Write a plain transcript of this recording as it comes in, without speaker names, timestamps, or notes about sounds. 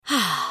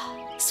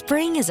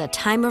Spring is a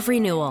time of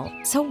renewal,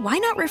 so why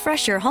not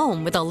refresh your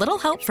home with a little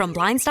help from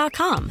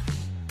Blinds.com?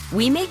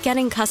 We make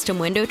getting custom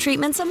window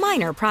treatments a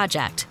minor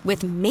project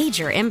with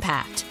major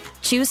impact.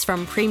 Choose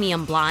from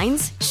premium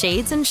blinds,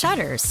 shades, and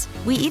shutters.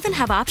 We even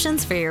have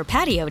options for your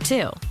patio,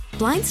 too.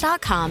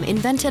 Blinds.com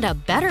invented a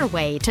better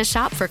way to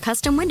shop for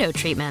custom window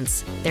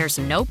treatments. There's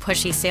no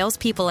pushy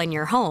salespeople in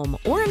your home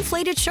or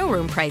inflated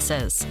showroom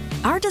prices.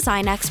 Our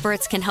design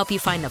experts can help you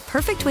find the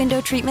perfect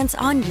window treatments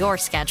on your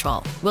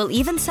schedule. We'll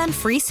even send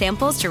free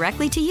samples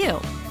directly to you.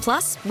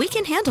 Plus, we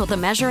can handle the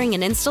measuring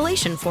and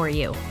installation for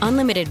you.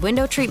 Unlimited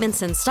window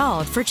treatments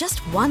installed for just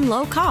one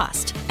low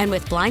cost. And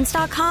with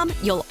Blinds.com,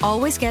 you'll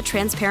always get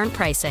transparent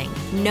pricing.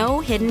 No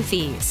hidden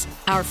fees.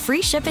 Our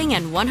free shipping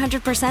and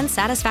 100%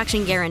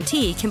 satisfaction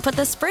guarantee can put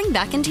the spring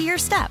back into your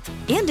step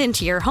and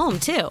into your home,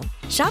 too.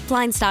 Shop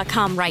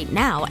Blinds.com right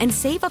now and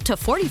save up to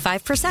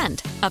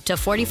 45%. Up to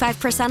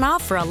 45%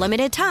 off for a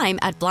limited time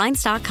at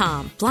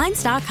Blinds.com.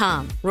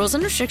 Blinds.com. Rules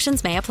and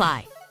restrictions may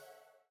apply.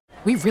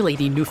 We really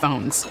need new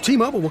phones.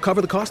 T-Mobile will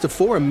cover the cost of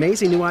 4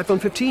 amazing new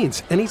iPhone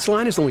 15s, and each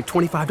line is only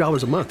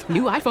 $25 a month.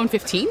 New iPhone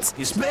 15s?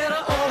 It's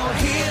better over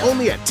here.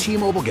 Only at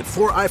T-Mobile, get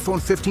 4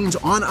 iPhone 15s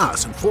on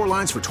us and 4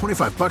 lines for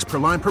 $25 per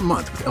line per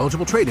month with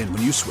eligible trade-in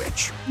when you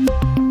switch.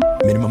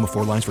 Minimum of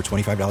 4 lines for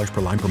 $25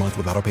 per line per month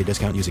with autopay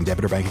discount using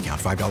debit or bank account.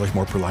 $5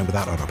 more per line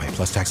without autopay,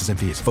 plus taxes and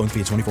fees. Phone fee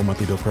at 24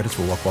 monthly bill credits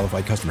for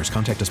well-qualified customers.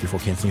 Contact us before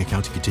canceling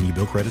account to continue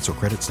bill credits or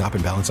credit stop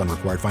and balance on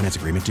required finance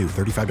agreement due.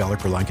 $35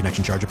 per line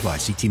connection charge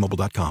applies. See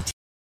T-Mobile.com.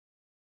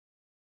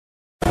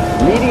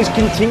 Meetings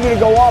continue to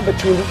go on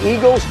between the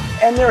Eagles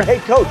and their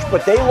head coach,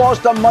 but they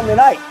lost on Monday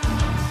night.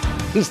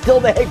 He's still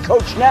the head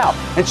coach now,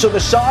 and so the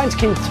signs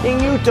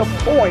continue to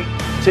point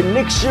to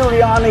Nick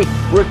Sirianni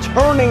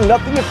returning.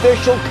 Nothing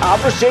official,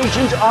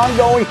 conversations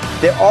ongoing.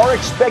 There are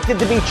expected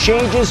to be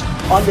changes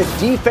on the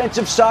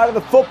defensive side of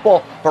the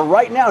football, but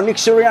right now Nick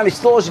Sirianni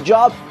still has a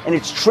job, and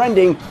it's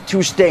trending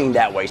to staying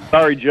that way.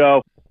 Sorry,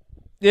 Joe.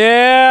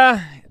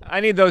 Yeah,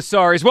 I need those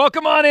sorries.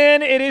 Welcome on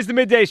in. It is the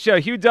Midday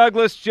Show. Hugh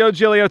Douglas, Joe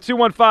Giglio,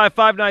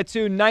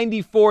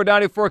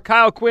 215-592-9494.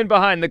 Kyle Quinn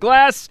behind the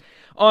glass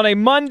on a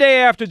Monday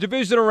after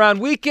divisional round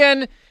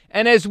weekend.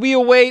 And as we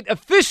await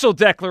official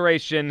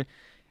declaration,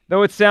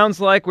 though it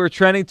sounds like we're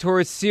trending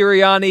towards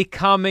Sirianni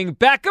coming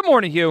back. Good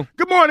morning, Hugh.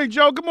 Good morning,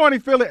 Joe. Good morning,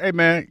 Philly. Hey,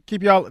 man,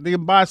 keep y'all, the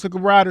bicycle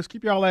riders,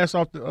 keep y'all ass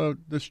off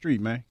the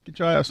street, man. Get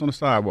your ass on the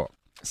sidewalk.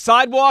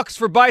 Sidewalks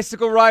for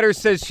bicycle riders,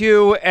 says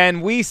Hugh,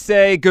 and we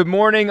say good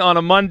morning on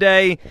a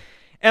Monday.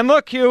 And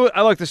look, Hugh,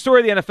 the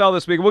story of the NFL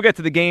this week, we'll get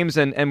to the games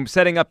and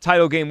setting up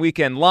title game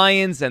weekend,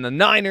 Lions and the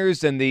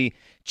Niners and the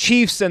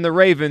Chiefs and the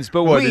Ravens.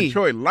 But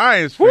Detroit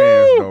Lions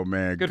fans, though,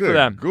 man. Good for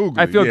them.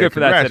 Google. I feel good for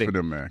that city. For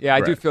them, man. Yeah,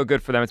 congrats. I do feel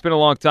good for them. It's been a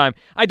long time.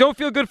 I don't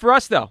feel good for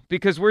us, though,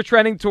 because we're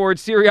trending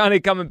towards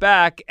Sirianni coming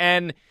back.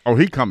 And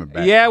he coming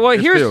back. Yeah, well,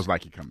 it feels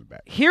like he coming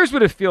back. Here's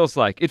what it feels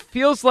like. It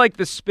feels like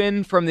the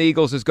spin from the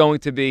Eagles is going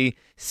to be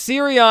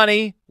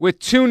Sirianni with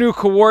 2 new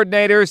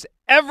coordinators.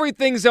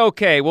 Everything's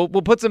okay. We'll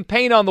put some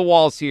paint on the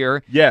walls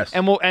here. Yes.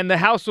 And the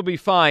house will be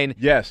fine.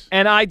 Yes.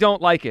 And I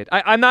don't like it.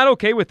 I'm not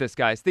okay with this,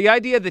 guys. The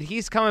idea that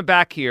he's coming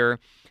back here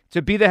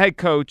to be the head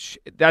coach,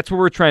 that's where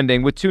we're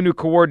trending, with 2 new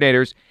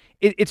coordinators.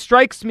 It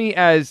strikes me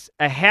as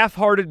a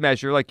half-hearted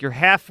measure, like you're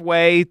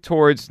halfway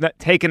towards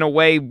taking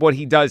away what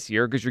he does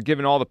here because you're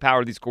giving all the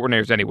power to these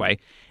coordinators anyway.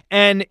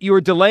 And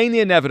you're delaying the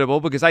inevitable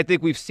because I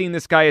think we've seen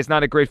this guy as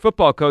not a great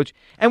football coach.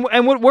 And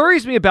what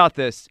worries me about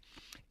this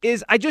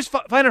is I just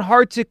find it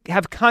hard to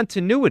have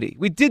continuity.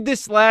 We did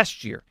this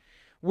last year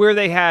where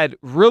they had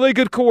really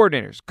good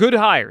coordinators, good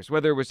hires,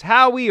 whether it was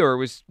Howie or it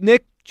was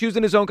Nick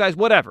choosing his own guys,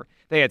 whatever.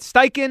 They had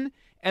Steichen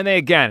and they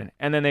had Gannon,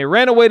 and then they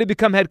ran away to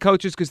become head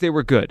coaches because they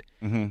were good.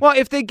 Mm-hmm. Well,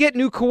 if they get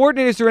new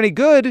coordinators that are any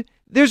good,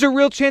 there's a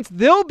real chance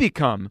they'll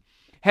become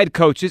head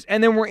coaches,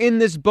 and then we're in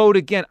this boat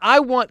again.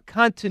 I want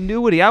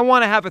continuity. I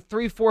want to have a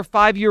 3, 4,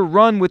 5-year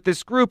run with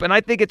this group, and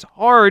I think it's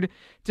hard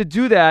to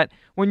do that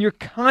when you're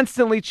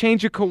constantly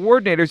changing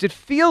coordinators. It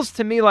feels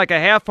to me like a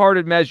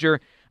half-hearted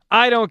measure.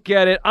 I don't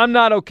get it. I'm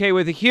not okay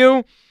with it.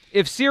 Hugh,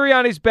 if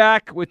Sirianni's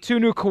back with 2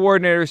 new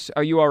coordinators,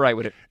 are you all right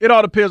with it? It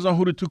all depends on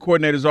who the 2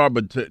 coordinators are,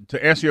 but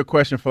to answer your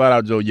question flat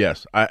out, Joe,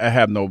 yes. I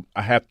have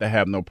to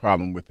have no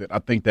problem with it. I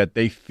think that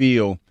they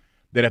feel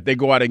that if they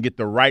go out and get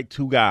the right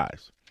 2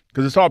 guys,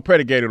 because it's all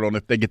predicated on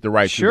if they get the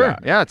right 2 guys. Sure,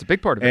 yeah, it's a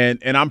big part of it.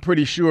 And I'm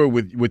pretty sure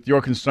with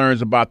your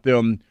concerns about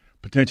them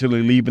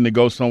potentially leaving to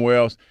go somewhere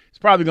else, it's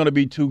probably going to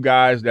be 2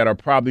 guys that are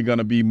probably going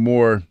to be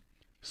more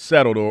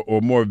settled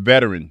or more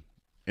veteran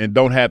and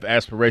don't have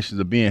aspirations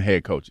of being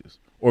head coaches.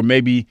 Or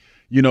maybe,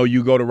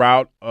 you go the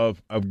route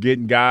of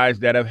getting guys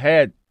that have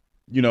had,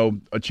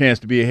 a chance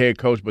to be a head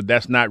coach, but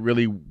that's not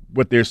really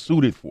what they're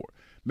suited for.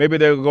 Maybe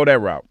they'll go that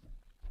route.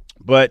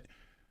 But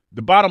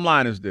the bottom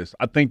line is this.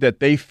 I think that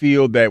they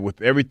feel that with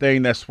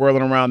everything that's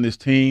swirling around this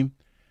team,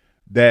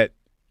 that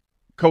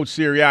Coach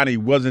Sirianni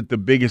wasn't the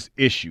biggest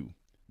issue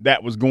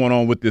that was going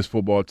on with this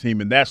football team.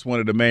 And that's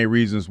one of the main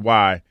reasons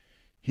why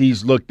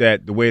he's looked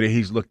at the way that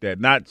he's looked at.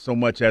 Not so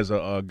much as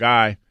a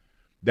guy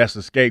that's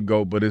a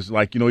scapegoat, but it's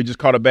like, he just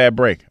caught a bad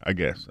break, I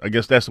guess. I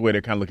guess that's the way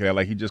they're kind of looking at it,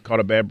 like he just caught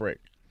a bad break.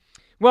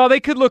 Well,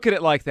 they could look at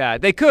it like that.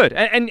 They could.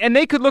 And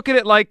they could look at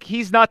it like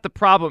he's not the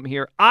problem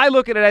here. I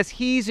look at it as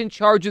he's in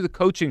charge of the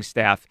coaching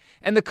staff,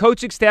 and the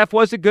coaching staff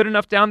wasn't good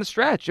enough down the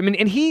stretch. I mean,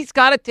 and he's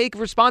got to take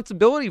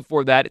responsibility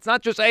for that. It's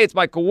not just, hey, it's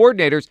my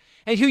coordinators.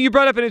 And Hugh, you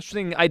brought up an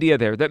interesting idea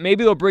there, that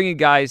maybe they'll bring in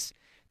guys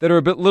that are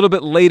a little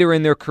bit later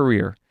in their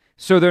career,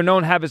 so they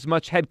don't have as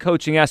much head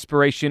coaching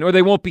aspiration, or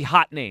they won't be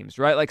hot names,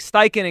 right? Like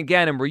Steichen and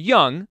Gannon were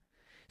young,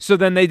 so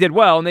then they did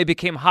well, and they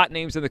became hot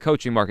names in the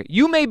coaching market.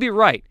 You may be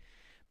right.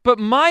 But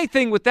my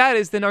thing with that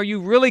is, then are you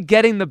really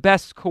getting the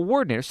best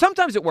coordinator?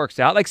 Sometimes it works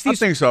out. Like I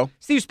think so.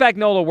 Steve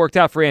Spagnuolo worked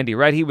out for Andy,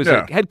 right? He was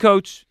a head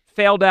coach,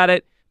 failed at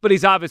it, but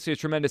he's obviously a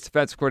tremendous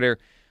defensive coordinator.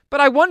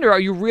 But I wonder, are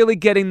you really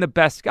getting the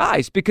best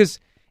guys? Because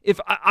if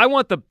I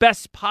want the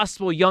best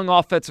possible young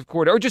offensive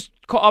coordinator, or just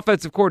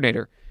offensive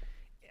coordinator,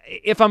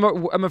 if I'm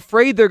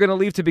afraid they're going to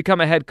leave to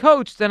become a head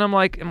coach, then I'm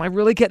like, am I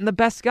really getting the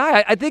best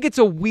guy? I think it's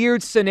a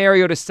weird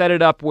scenario to set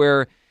it up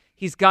where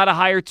he's got to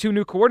hire 2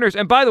 new coordinators.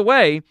 And by the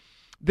way,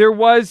 there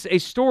was a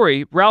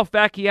story, Ralph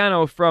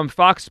Vacchiano from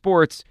Fox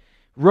Sports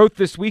wrote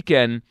this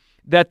weekend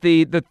that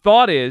the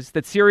thought is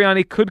that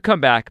Sirianni could come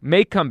back,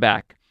 may come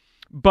back,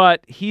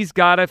 but he's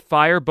got to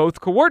fire both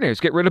coordinators,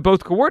 get rid of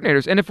both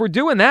coordinators. And if we're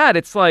doing that,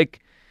 it's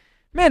like,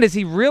 man, is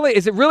it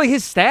really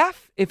his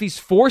staff if he's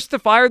forced to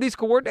fire these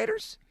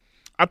coordinators?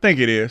 I think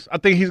it is. I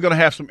think he's going to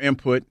have some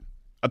input.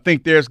 I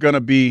think there's going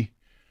to be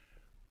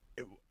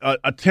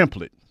a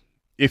template,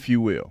 if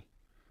you will.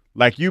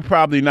 Like, you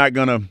probably not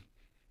going to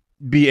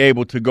be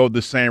able to go the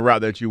same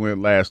route that you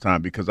went last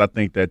time, because I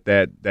think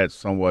that's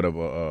somewhat of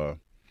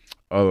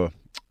a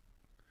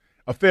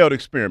failed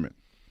experiment.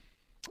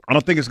 I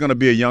don't think it's going to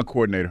be a young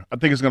coordinator. I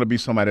think it's going to be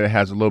somebody that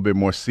has a little bit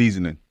more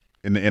seasoning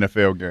in the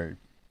NFL game.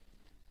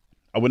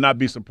 I would not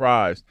be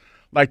surprised.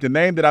 Like the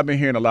name that I've been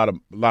hearing a lot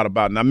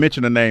about, and I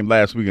mentioned the name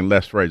last week in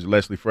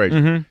Leslie Frazier.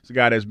 Mm-hmm. It's a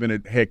guy that's been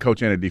a head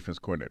coach and a defense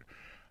coordinator.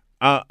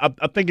 I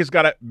think it's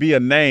got to be a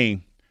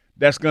name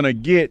that's going to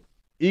get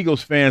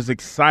Eagles fans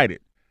excited.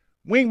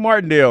 Wink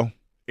Martindale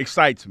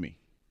excites me.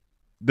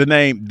 The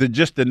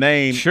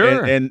name,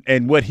 sure,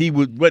 and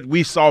what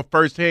we saw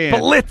firsthand,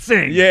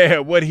 blitzing, yeah,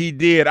 what he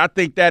did. I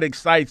think that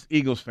excites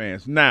Eagles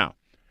fans. Now,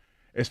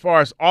 as far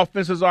as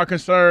offenses are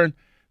concerned,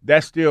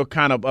 that's still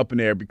kind of up in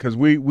the air, because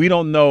we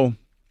don't know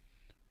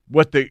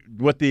what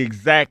the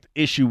exact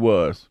issue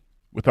was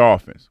with our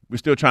offense. We're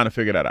still trying to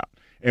figure that out,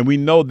 and we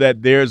know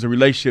that there's a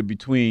relationship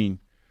between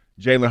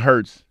Jalen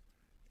Hurts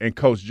and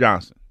Coach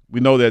Johnson. We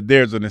know that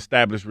there's an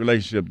established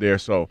relationship there.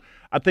 So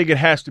I think it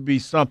has to be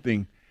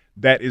something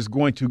that is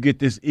going to get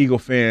this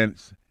Eagles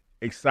fans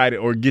excited,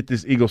 or get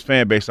this Eagles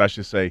fan base, I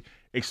should say,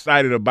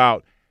 excited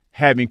about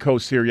having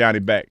Coach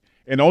Sirianni back.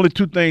 And the only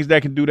 2 things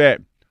that can do that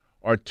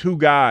are 2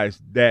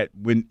 guys that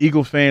when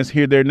Eagles fans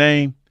hear their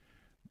name,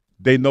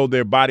 they know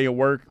their body of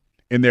work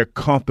and they're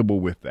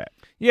comfortable with that.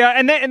 Yeah,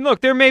 and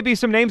look, there may be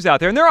some names out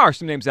there, and there are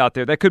some names out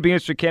there that could be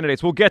interesting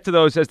candidates. We'll get to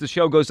those as the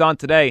show goes on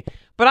today.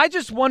 But I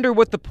just wonder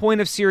what the point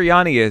of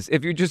Sirianni is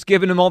if you're just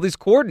giving him all these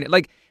coordinates.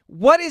 Like,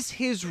 what is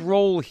his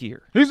role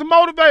here? He's a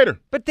motivator.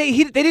 But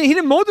he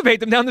didn't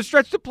motivate them down the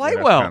stretch to play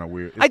well. That's kind of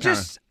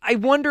weird. I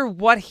wonder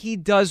what he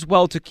does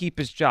well to keep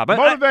his job.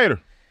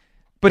 Motivator.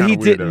 But he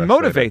didn't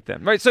motivate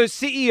them, right? So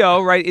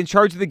CEO, right, in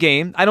charge of the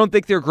game. I don't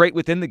think they're great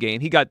within the game.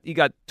 He got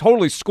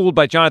totally schooled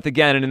by Jonathan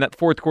Gannon in that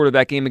fourth quarter of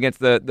that game against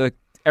the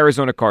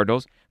Arizona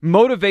Cardinals.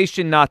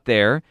 Motivation not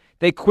there.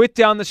 They quit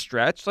down the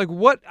stretch. Like,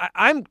 what?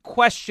 I'm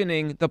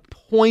questioning the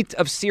point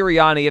of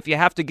Sirianni if you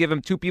have to give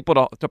him 2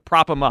 people to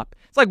prop him up.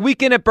 It's like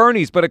Weekend at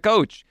Bernie's, but a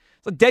coach.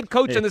 It's a dead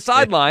coach on the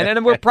sideline,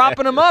 and we're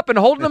propping him up and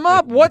holding him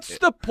up. What's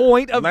the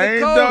point of the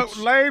coach?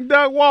 Lame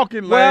duck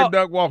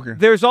walking.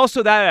 There's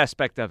also that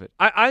aspect of it.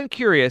 I'm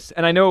curious,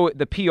 and I know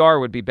the PR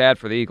would be bad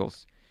for the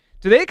Eagles.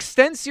 Do they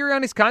extend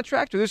Sirianni's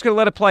contract, or they're just going to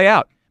let it play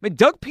out? I mean,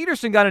 Doug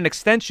Peterson got an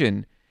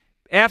extension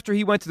after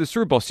he went to the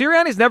Super Bowl.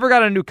 Sirianni's never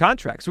got a new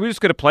contract, so we're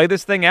just going to play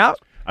this thing out?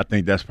 I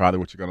think that's probably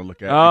what you're going to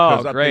look at. Oh,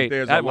 because great. I think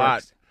there's that a lot.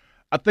 Works.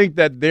 I think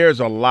that there's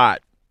a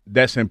lot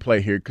that's in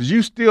play here, because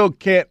you still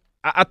can't.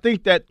 I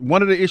think that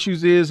one of the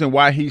issues is, and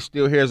why he's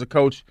still here as a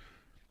coach,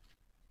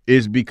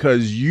 is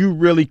because you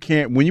really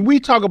can't. When we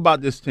talk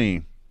about this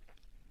team,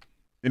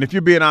 and if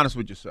you're being honest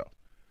with yourself,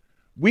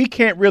 we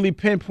can't really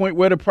pinpoint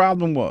where the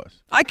problem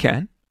was. I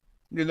can.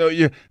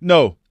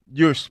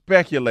 You're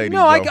speculating.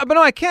 No,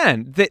 I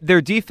can.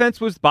 Their defense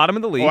was bottom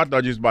of the league. Oh, I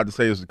thought you was about to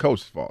say it was the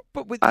coach's fault.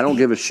 But I don't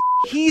give a shit.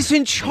 He's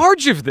in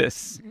charge of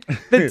this.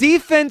 The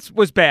defense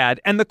was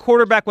bad, and the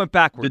quarterback went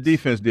backwards. The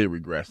defense did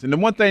regress. And the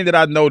one thing that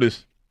I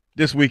noticed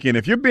this weekend,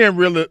 if you're being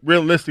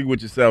realistic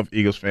with yourself,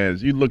 Eagles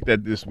fans, you looked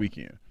at this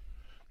weekend.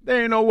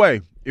 There ain't no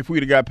way if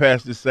we'd have got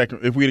past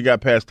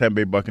Tampa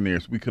Bay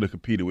Buccaneers, we could have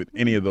competed with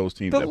any of those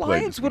teams. The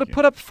Lions would have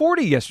put up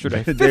 40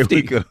 yesterday, 50.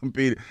 We could have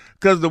competed.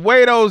 Because the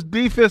way those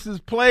defenses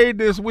played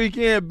this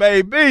weekend,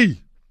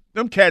 baby,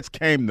 them cats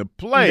came to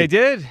play. They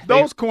did.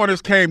 Those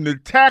corners came to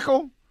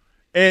tackle.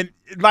 And,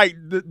 like,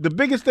 the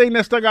biggest thing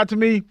that stuck out to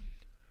me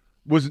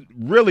was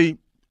really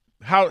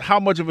how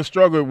much of a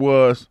struggle it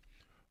was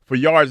for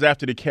yards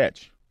after the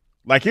catch.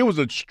 Like, it was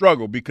a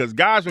struggle because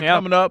guys were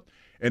coming up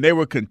and they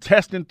were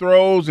contesting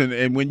throws,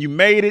 and when you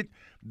made it,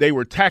 they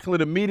were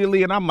tackling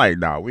immediately. And I'm like,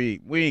 nah,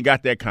 we ain't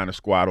got that kind of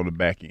squad on the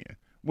back end.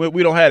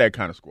 We don't have that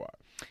kind of squad.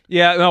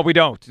 Yeah, no, we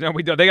don't. No,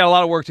 we don't. They got a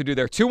lot of work to do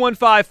there.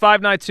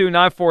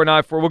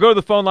 215-592-9494. We'll go to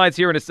the phone lines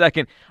here in a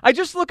second. I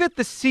just look at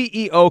the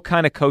CEO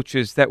kind of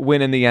coaches that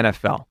win in the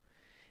NFL.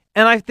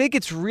 And I think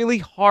it's really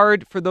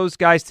hard for those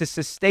guys to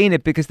sustain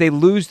it because they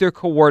lose their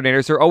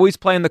coordinators. They're always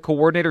playing the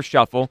coordinator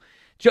shuffle.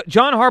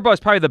 John Harbaugh is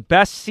probably the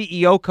best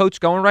CEO coach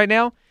going right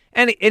now.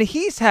 And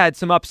he's had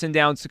some ups and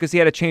downs because he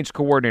had to change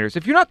coordinators.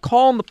 If you're not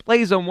calling the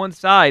plays on one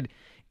side,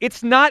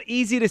 it's not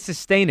easy to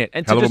sustain it.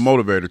 And hell of a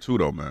motivator too,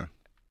 though, man.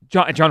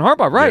 John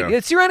Harbaugh, right? Yeah.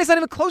 Sirianni's not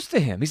even close to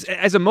him. He's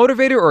as a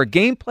motivator or a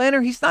game planner,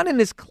 he's not in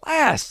his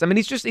class. I mean,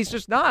 he's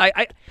just not.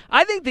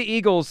 I think the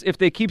Eagles, if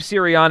they keep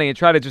Sirianni and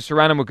try to just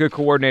surround him with good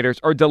coordinators,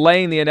 are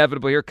delaying the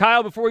inevitable here.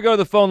 Kyle, before we go to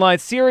the phone line,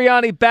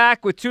 Sirianni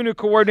back with 2 new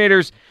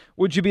coordinators.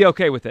 Would you be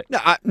okay with it?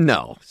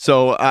 No.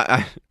 So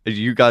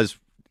you guys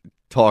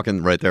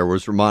talking right there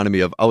was reminding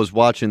me of, I was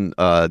watching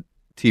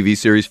TV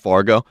series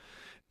Fargo,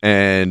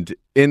 and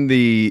in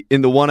the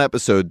one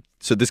episode,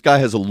 so this guy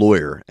has a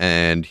lawyer,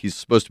 and he's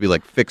supposed to be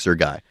like fixer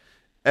guy.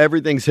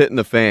 Everything's hitting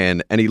the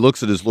fan, and he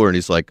looks at his lawyer, and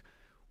he's like,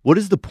 what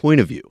is the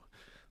point of you?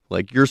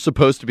 Like, you're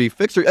supposed to be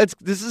fixer.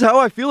 This is how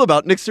I feel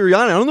about Nick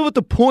Sirianni. I don't know what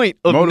the point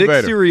of Nick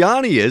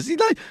Sirianni is. He's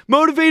not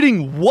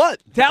motivating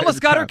what? Dallas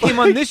Goedert came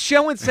on this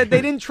show and said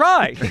they didn't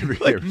try.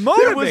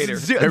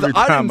 Motivator. Every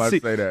time I say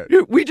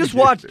that. We just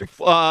watched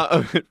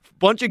a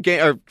bunch of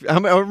games, or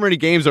however many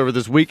games over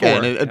this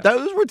weekend, and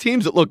those were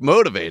teams that looked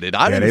motivated.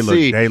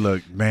 They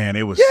looked, man,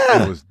 it was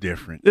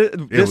different.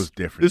 It was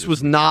different. This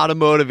was not a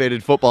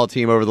motivated football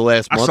team over the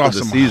last month of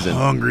the season. I saw some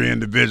hungry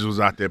individuals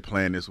out there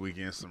playing this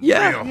weekend.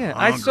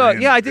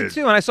 I did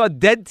too, and I saw a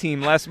dead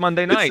team last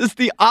Monday night. It's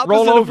the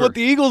opposite of what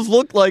the Eagles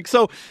looked like.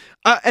 So,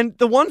 and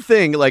the one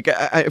thing, like,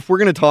 if we're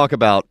going to talk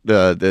about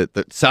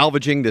the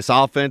salvaging this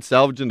offense,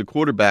 salvaging the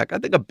quarterback, I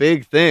think a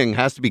big thing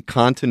has to be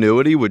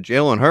continuity with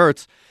Jalen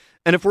Hurts.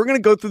 And if we're going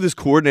to go through this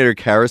coordinator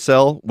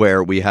carousel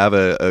where we have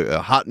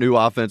a hot new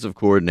offensive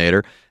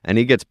coordinator and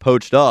he gets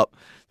poached up,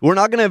 we're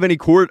not going to have any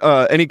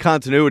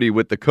continuity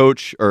with the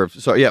coach,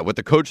 with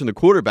the coach and the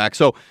quarterback.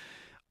 So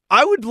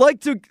I would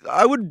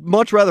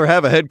much rather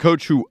have a head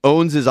coach who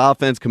owns his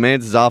offense,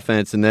 commands his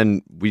offense, and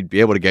then we'd be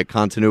able to get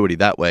continuity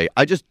that way.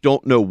 I just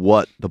don't know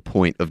what the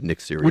point of Nick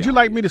Sirianni. Would you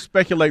like me to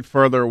speculate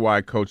further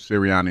why Coach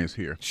Sirianni is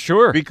here?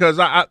 Sure. Because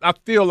I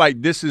feel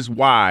like this is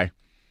why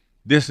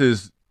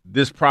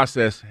this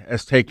process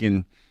has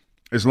taken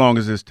as long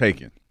as it's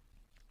taken.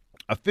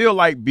 I feel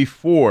like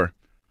before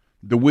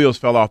the wheels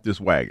fell off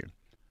this wagon,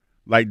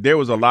 like there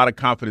was a lot of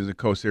confidence in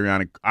Coach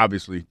Sirianni.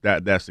 Obviously,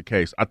 that's the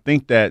case. I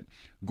think that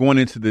going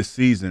into this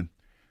season,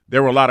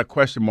 there were a lot of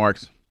question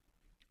marks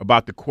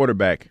about the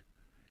quarterback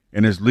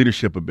and his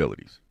leadership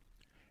abilities.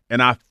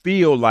 And I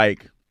feel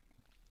like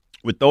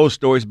with those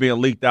stories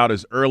being leaked out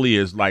as early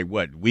as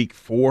week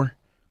 4,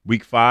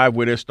 week 5,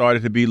 where there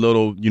started to be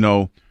little,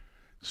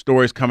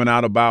 stories coming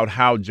out about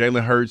how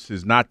Jalen Hurts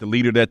is not the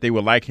leader that they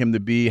would like him to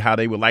be, how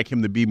they would like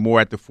him to be more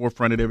at the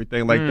forefront of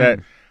everything like that.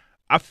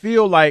 I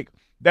feel like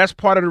that's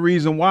part of the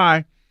reason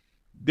why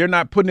they're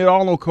not putting it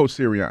all on Coach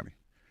Sirianni.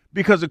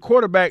 Because the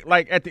quarterback,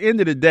 at the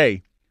end of the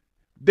day,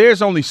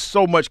 there's only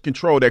so much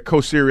control that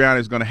Coach Sirianni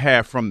is going to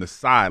have from the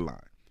sideline.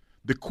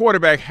 The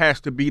quarterback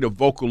has to be the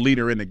vocal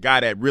leader and the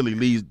guy that really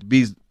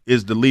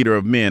is the leader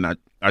of men,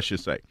 I should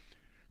say.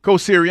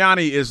 Coach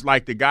Sirianni is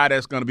like the guy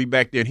that's going to be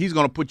back there, and he's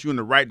going to put you in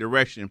the right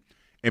direction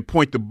and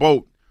point the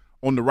boat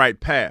on the right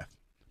path.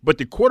 But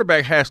the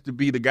quarterback has to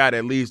be the guy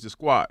that leads the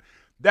squad.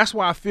 That's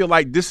why I feel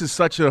like this is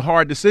such a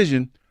hard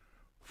decision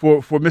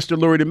for Mr.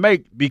 Lurie to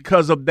make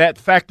because of that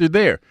factor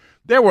there.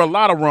 There were a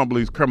lot of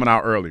rumblings coming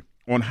out early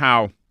on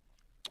how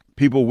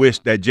people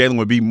wished that Jalen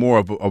would be more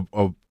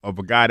of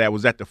a guy that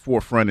was at the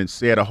forefront and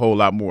said a whole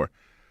lot more.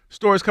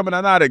 Stories coming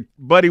out now that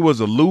Buddy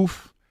was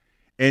aloof.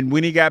 And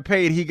when he got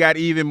paid, he got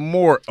even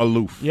more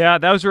aloof. Yeah,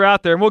 those are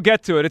out there, and we'll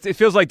get to it. It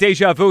feels like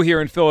deja vu here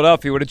in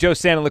Philadelphia with a Joe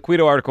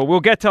Santaliquito article. We'll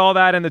get to all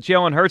that and the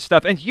Jalen Hurts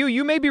stuff. And Hugh,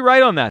 you may be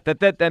right on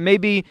that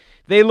maybe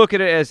they look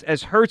at it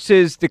as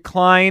Hurts'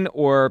 decline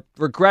or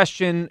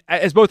regression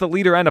as both a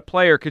leader and a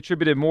player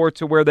contributed more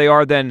to where they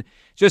are than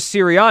just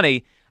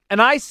Sirianni.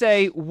 And I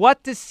say,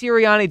 what does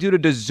Sirianni do to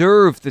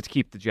deserve to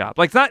keep the job?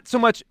 Like, not so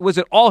much was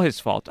it all his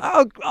fault.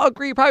 I'll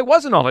agree, it probably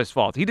wasn't all his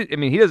fault. He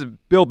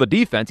doesn't build the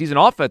defense. He's an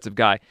offensive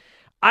guy.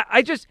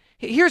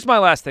 Here's my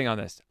last thing on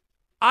this.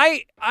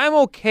 I'm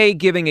okay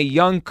giving a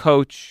young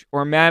coach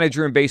or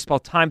manager in baseball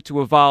time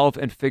to evolve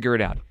and figure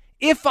it out.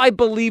 If I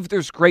believe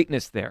there's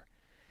greatness there.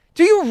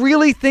 Do you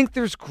really think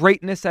there's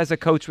greatness as a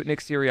coach with Nick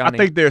Sirianni? I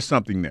think there's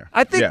something there.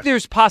 I think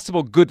there's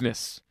possible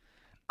goodness.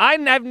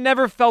 I've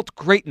never felt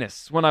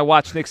greatness when I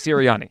watch Nick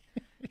Sirianni.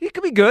 He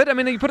could be good. I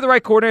mean, you put the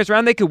right coordinators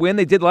around, they could win.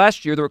 They did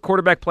last year. The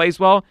quarterback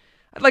plays well.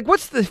 Like,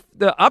 what's the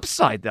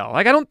upside, though?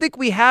 Like, I don't think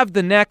we have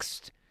the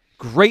next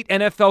great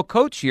NFL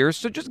coach here,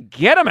 so just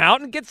get him out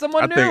and get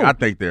someone new. I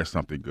think there's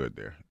something good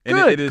there. And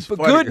Good. it is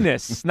funny.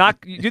 Goodness.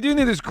 You do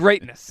think there's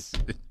greatness.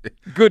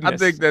 Goodness. I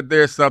think that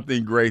there's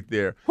something great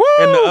there. Woo!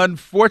 And the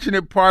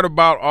unfortunate part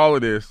about all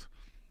of this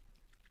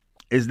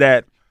is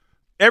that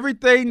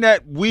everything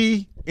that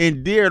we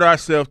endeared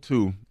ourselves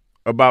to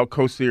about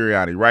Coach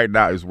Sirianni right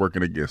now is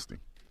working against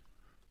him.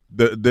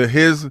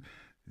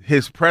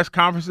 His press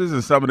conferences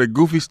and some of the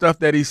goofy stuff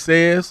that he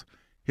says,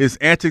 his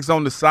antics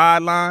on the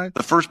sideline.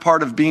 The first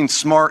part of being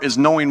smart is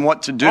knowing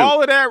what to do.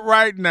 All of that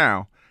right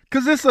now.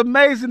 Because it's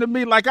amazing to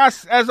me, like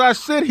as I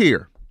sit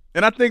here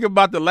and I think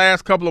about the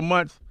last couple of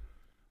months,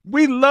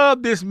 we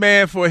love this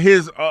man for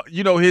his,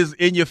 his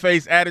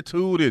in-your-face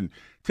attitude and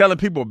telling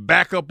people,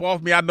 back up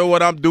off me, I know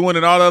what I'm doing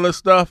and all that other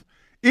stuff.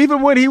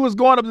 Even when he was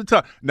going up the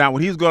tunnel. Now,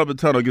 when he was going up the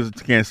tunnel against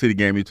the Kansas City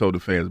game, he told the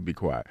fans to be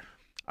quiet.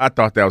 I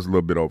thought that was a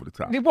little bit over the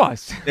top. It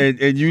was. And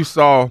you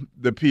saw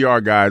the PR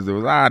guys that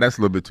was, that's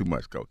a little bit too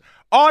much, Coach.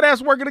 All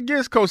that's working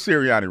against Coach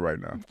Sirianni right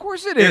now. Of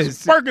course it is.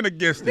 It's working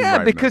against him right now.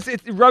 Yeah, because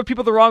it rubbed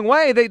people the wrong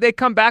way. They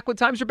come back when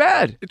times are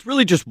bad. It's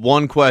really just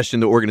one question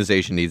the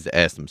organization needs to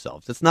ask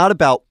themselves. It's not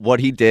about what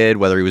he did,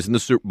 whether he was in the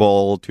Super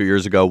Bowl 2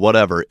 years ago,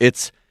 whatever.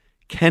 It's,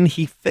 can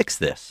he fix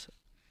this?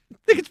 I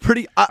think it's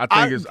pretty I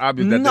think it's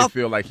obvious that they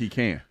feel like he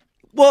can.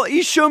 Well,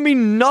 he's shown me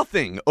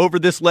nothing over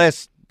this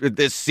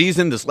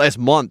season, this last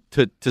month,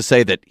 to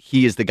say that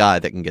he is the guy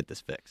that can get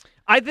this fixed.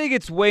 I think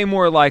it's way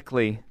more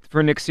likely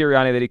for Nick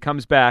Sirianni that he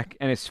comes back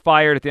and is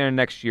fired at the end of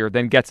next year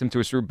than gets him to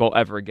a Super Bowl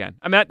ever again.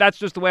 I mean, that's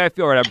just the way I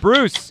feel right now.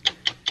 Bruce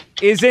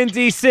is in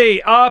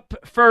D.C., up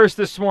first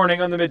this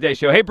morning on the Midday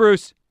Show. Hey,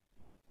 Bruce.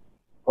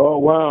 Oh,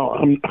 wow.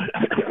 I'm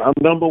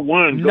number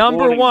one. Good number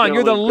morning, one.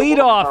 You're the gentlemen.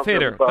 leadoff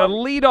hitter. The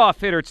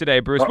leadoff hitter today,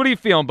 Bruce. What are you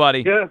feeling,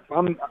 buddy? Yes,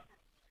 I'm.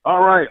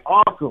 All right,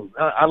 awesome.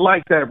 I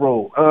like that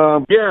role.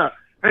 Yeah.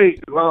 Hey,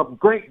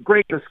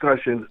 great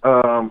discussion.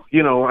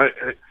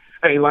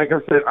 Hey, like I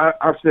said,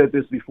 I've said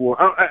this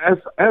before. As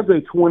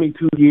a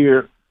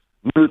 22-year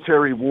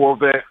military war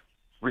vet,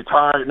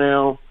 retired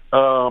now,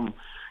 one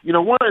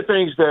of the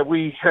things that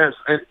we have,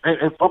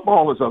 and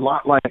football is a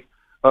lot like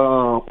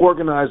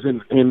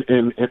organizing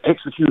and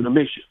executing a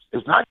mission.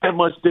 It's not that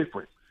much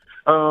different.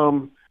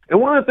 And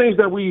one of the things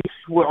that we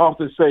will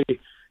often say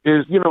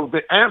is,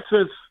 the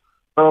absence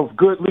of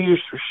good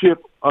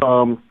leadership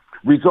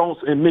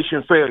results in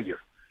mission failure.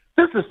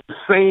 This is the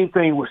same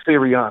thing with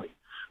Sirianni.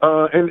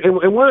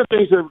 And one of the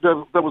things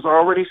that was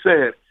already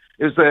said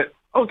is that,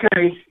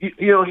 okay,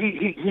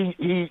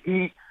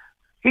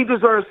 he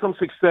deserves some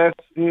success.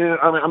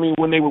 I mean,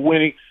 when they were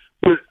winning,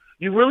 but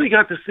you really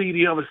got to see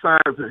the other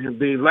side of him,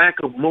 the lack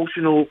of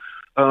emotional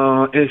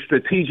and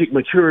strategic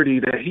maturity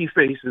that he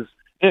faces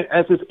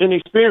as his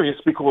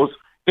inexperience, because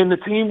the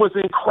team was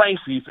in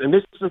crises, and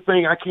this is the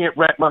thing I can't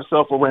wrap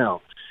myself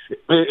around.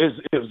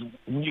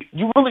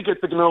 You really get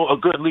to know a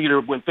good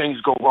leader when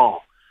things go wrong.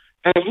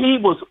 And he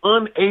was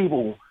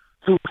unable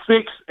to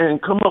fix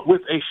and come up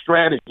with a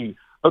strategy.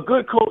 A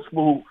good coach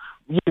will,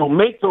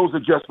 make those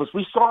adjustments.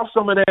 We saw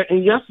some of that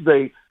in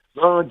yesterday's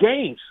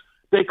games.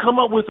 They come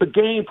up with a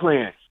game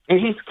plan, and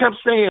he kept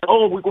saying,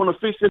 "Oh, we're going to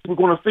fix this. We're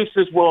going to fix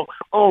this." Well,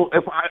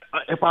 if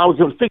I was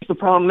going to fix the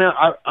problem now,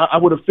 I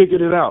would have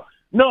figured it out.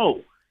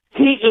 No,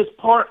 he is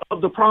part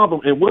of the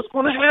problem, and what's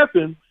going to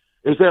happen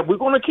is that we're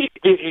going to keep,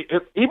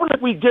 even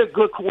if we get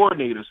good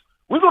coordinators,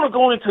 we're going to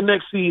go into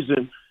next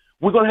season.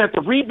 We're going to have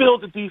to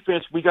rebuild the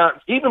defense. We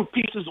got even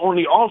pieces on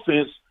the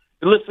offense.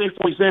 Let's say,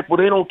 for example,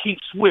 they don't keep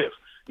Swift.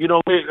 We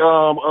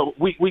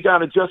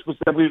got adjustments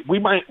that we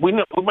might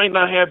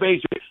not have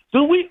AJ.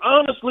 Do we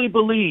honestly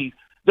believe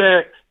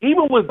that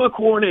even with good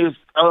coordinators,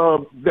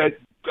 that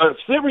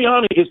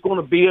Sirianni is going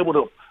to be able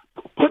to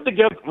put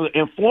together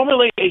and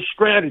formulate a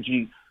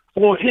strategy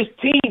for his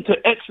team to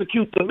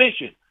execute the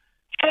mission?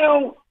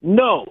 Hell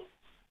no.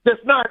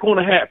 That's not going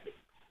to happen.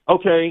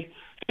 Okay?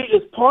 He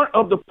is part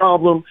of the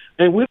problem,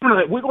 and we're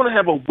going to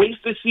have a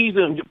wasted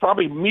season,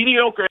 probably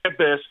mediocre at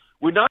best.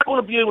 We're not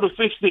going to be able to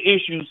fix the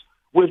issues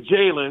with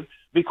Jalen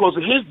because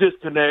of his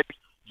disconnect.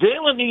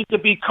 Jalen needs to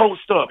be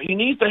coached up. He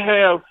needs to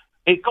have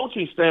a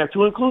coaching staff,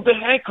 to include the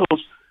head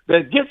coach,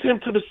 that gets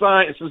him to the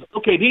side and says,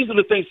 "Okay, these are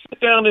the things."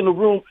 Sit down in the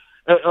room,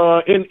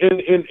 in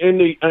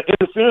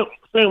the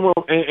film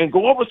room, and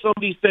go over some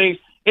of these things,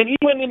 and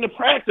even in the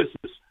practices.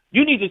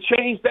 You need to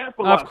change that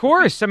philosophy. Of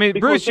course. I mean,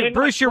 Bruce,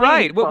 you're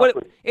right.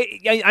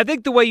 I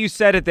think the way you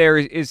said it there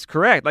is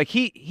correct. Like,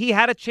 he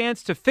had a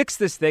chance to fix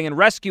this thing and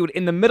rescue it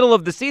in the middle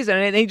of the season,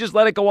 and he just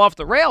let it go off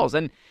the rails.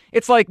 And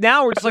it's like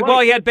now we're just like,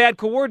 well, he had bad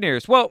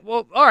coordinators. Well,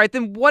 all right,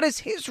 then what is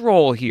his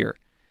role here?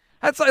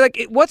 That's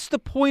like what's the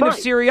point of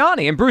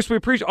Sirianni? And Bruce, we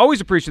always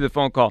appreciate the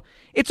phone call.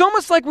 It's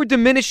almost like we're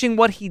diminishing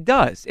what he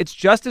does. It's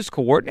just his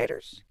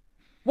coordinators.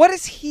 What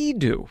does he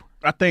do?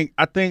 I think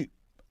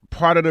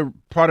part of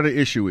the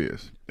issue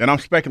is, and I'm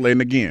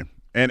speculating again,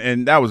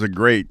 and that was a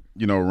great,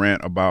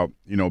 rant about,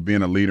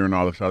 being a leader and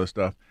all this other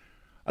stuff.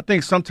 I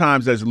think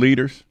sometimes as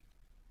leaders,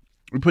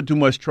 we put too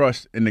much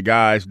trust in the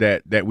guys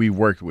that we've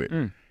worked with.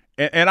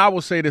 And I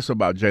will say this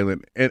about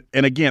Jalen,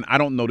 and again, I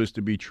don't know this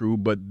to be true,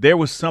 but there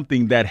was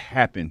something that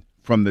happened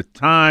from the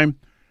time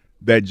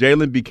that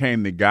Jalen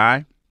became the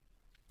guy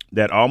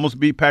that almost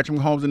beat Patrick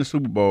Mahomes in the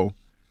Super Bowl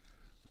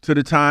to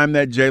the time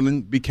that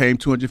Jalen became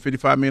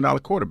 $255 million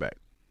quarterback.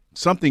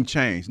 Something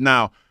changed.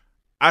 Now,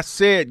 I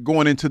said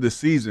going into the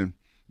season,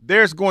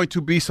 there's going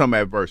to be some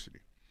adversity.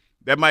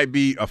 That might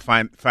be a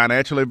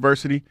financial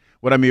adversity.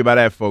 What I mean by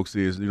that, folks,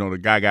 is, the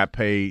guy got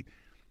paid.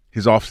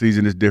 His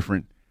offseason is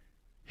different.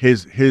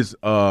 His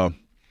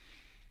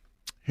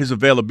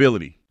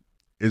availability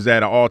is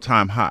at an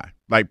all-time high.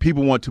 Like,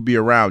 people want to be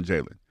around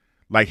Jalen.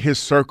 Like, his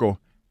circle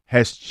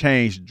has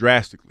changed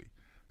drastically.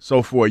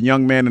 So for a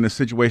young man in a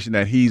situation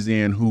that he's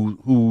in,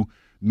 who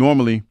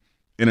normally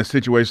in a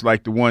situation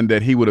like the one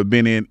that he would have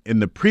been in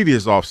the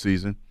previous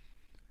offseason,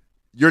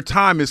 your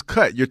time is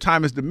cut. Your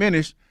time is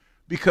diminished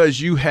because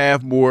you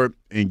have more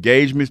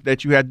engagements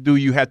that you have to do.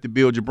 You have to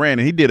build your brand.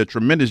 And he did a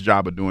tremendous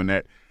job of doing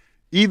that.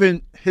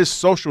 Even his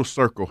social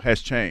circle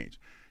has changed.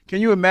 Can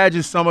you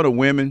imagine some of the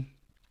women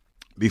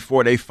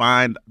before they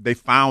found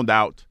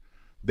out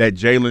that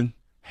Jalen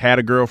had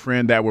a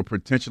girlfriend that were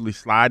potentially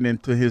sliding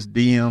into his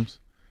DMs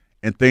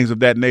and things of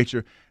that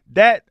nature?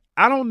 That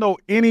I don't know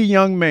any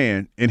young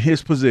man in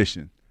his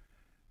position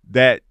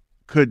that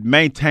could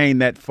maintain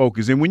that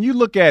focus. And when you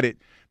look at it,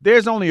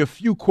 there's only a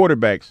few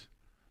quarterbacks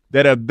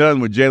that have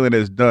done what Jalen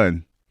has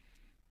done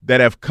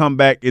that have come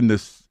back in the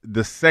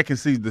second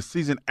season, the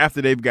season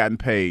after they've gotten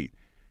paid,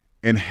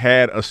 and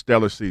had a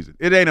stellar season.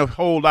 It ain't a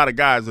whole lot of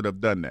guys that have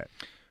done that.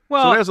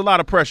 Well, so there's a lot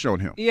of pressure on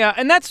him. Yeah,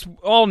 and that's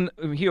all.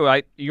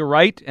 You're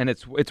right, and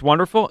it's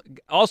wonderful.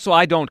 Also,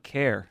 I don't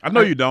care. I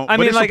know you don't, but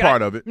it's a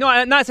part of it. No,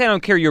 I'm not saying I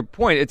don't care your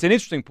point. It's an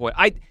interesting point.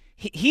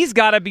 He's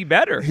got to be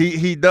better.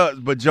 He does,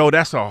 but Joe,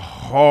 that's a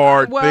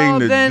hard thing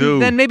to do.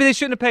 Then maybe they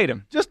shouldn't have paid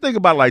him. Just think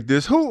about it like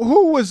this: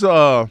 who was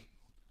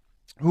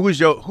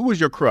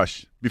your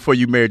crush before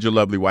you married your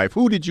lovely wife?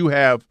 Who did you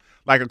have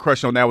like a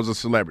crush on that was a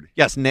celebrity?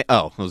 Yes. I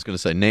was going to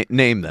say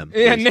name them.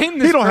 Yeah, name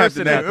this. He don't have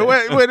to name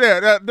it. Wait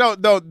there.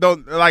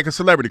 Don't like a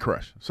celebrity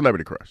crush.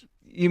 Celebrity crush.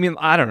 You mean,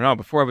 I don't know,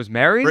 before I was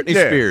married? Britney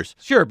Spears.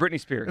 Sure, Britney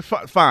Spears.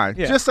 Fine.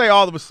 Yeah. Just say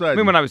all of a sudden. I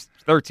mean, when I was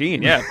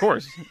 13, yeah, of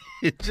course.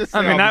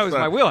 That was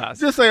my wheelhouse.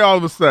 Just say all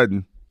of a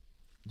sudden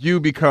you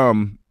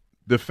become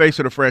the face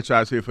of the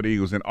franchise here for the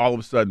Eagles, and all of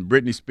a sudden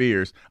Britney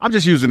Spears, I'm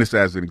just using this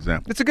as an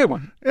example. It's a good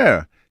one.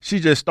 Yeah. She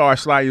just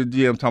starts sliding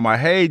your DM talking about,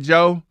 hey,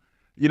 Joe,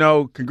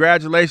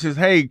 congratulations.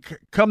 Hey,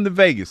 come to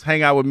Vegas.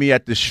 Hang out with me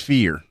at the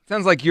Sphere.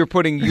 Sounds like you're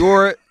putting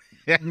your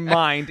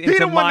mind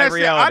into my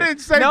reality. I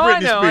didn't say Britney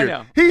Spears. I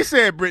know. He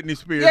said Britney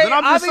Spears, and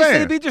I'm just saying. Obviously,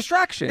 it'd be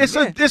distraction.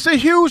 It's a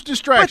huge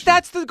distraction.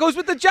 But goes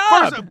with the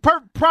job.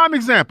 Prime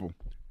example,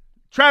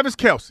 Travis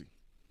Kelce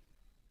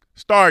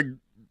started,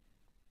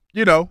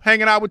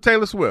 hanging out with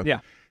Taylor Swift.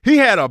 Yeah. He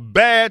had a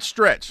bad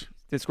stretch.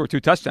 Did score 2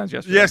 touchdowns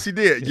yesterday. Yes, he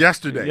did.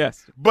 Yesterday.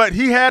 Yes. But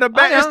he had a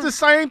bad – it's the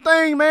same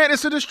thing, man.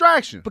 It's a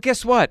distraction. But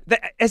guess what?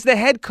 As the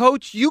head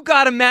coach, you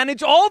got to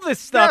manage all this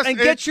stuff and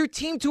get your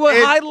team to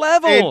a high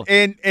level.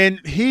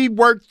 And he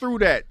worked through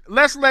that.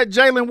 Let's let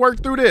Jalen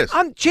work through this.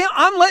 I'm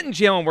letting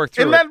Jalen work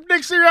through it. And let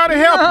Nick Sirianni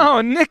help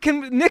him. No,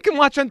 Nick can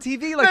watch on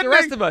TV like the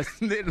rest of us.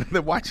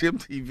 Watch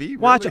MTV? Really?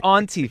 Watch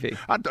on TV.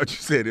 I thought you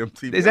said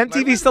MTV. Is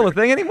MTV still a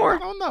thing anymore? I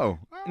don't know.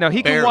 No,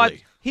 he can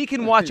watch. He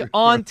can watch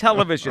on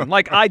television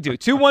like I do.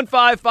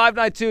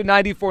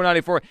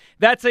 215-592-9494.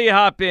 That's how you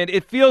hop in.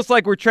 It feels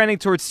like we're trending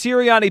towards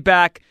Sirianni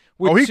back.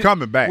 He's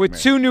coming back with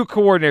 2 new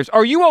coordinators.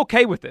 Are you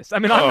okay with this? I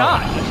mean, I'm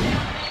not.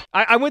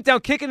 I went down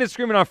kicking and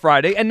screaming on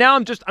Friday, and now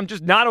I'm just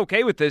not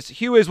okay with this.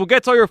 Hugh we'll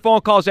get to all your phone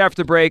calls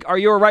after the break. Are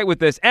you all right with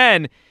this?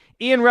 And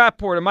Ian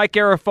Rappaport and Mike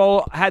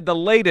Garafolo had the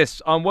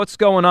latest on what's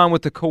going on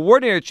with the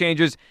coordinator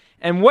changes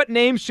and what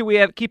names should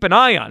we keep an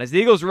eye on as the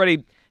Eagles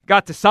already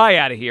got Desai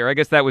out of here. I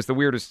guess that was the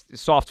weirdest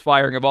soft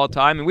firing of all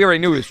time, and we already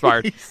knew he was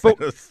fired.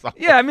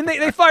 Yeah, I mean,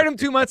 they fired him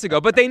 2 months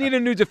ago, but they need a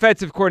new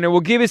defensive coordinator.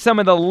 We'll give you some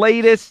of the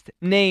latest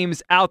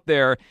names out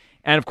there.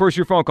 And, of course,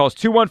 your phone calls,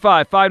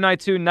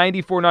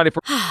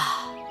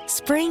 215-592-9494.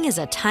 Spring is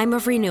a time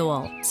of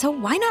renewal, so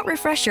why not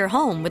refresh your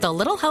home with a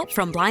little help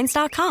from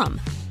Blinds.com?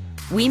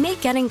 We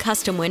make getting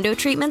custom window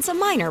treatments a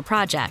minor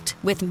project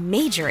with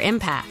major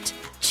impact.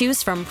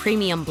 Choose from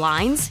premium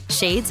blinds,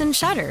 shades, and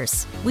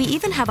shutters. We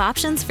even have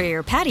options for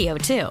your patio,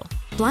 too.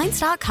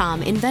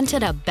 Blinds.com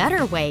invented a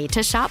better way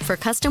to shop for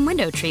custom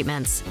window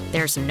treatments.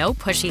 There's no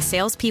pushy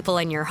salespeople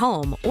in your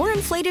home or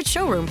inflated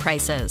showroom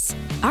prices.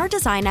 Our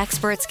design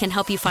experts can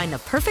help you find the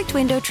perfect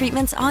window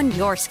treatments on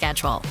your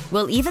schedule.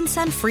 We'll even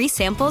send free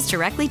samples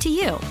directly to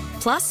you.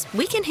 Plus,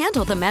 we can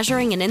handle the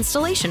measuring and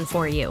installation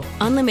for you.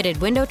 Unlimited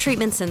window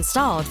treatments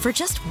installed for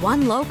just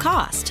one low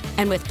cost.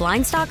 And with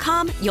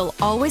Blinds.com, you'll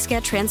always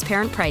get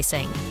transparent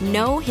pricing.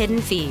 No hidden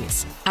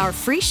fees. Our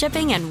free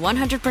shipping and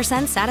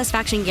 100%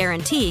 satisfaction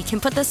guarantee can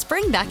put the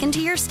spring back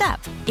into your step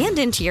and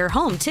into your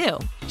home, too.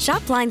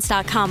 Shop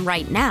Blinds.com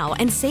right now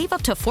and save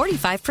up to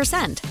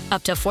 45%.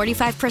 Up to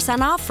 45%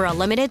 off for a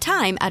limited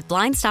time at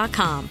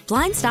Blinds.com.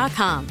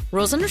 Blinds.com.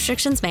 Rules and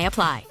restrictions may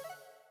apply.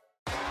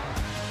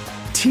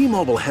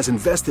 T-Mobile has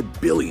invested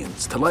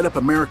billions to light up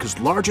America's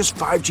largest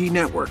 5G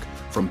network,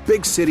 from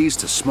big cities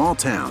to small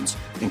towns,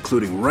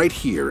 including right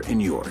here in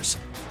yours.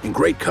 And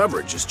great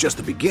coverage is just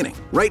the beginning.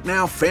 Right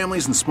now,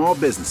 families and small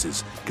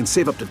businesses can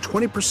save up to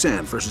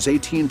 20% versus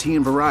AT&T and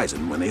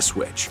Verizon when they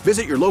switch.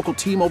 Visit your local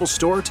T-Mobile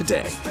store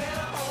today.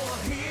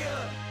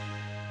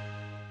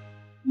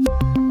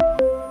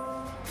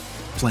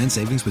 Plan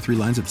savings with 3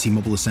 lines of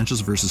T-Mobile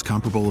Essentials versus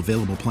comparable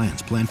available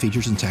plans. Plan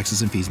features and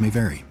taxes and fees may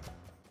vary.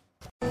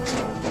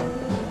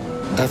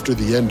 After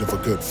the end of a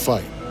good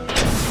fight,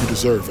 you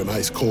deserve an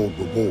ice-cold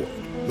reward.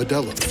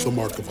 Modelo is the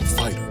mark of a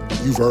fighter.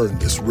 You've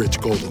earned this rich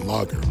golden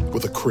lager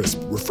with a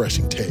crisp,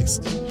 refreshing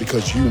taste.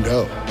 Because you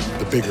know,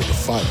 the bigger the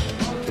fight,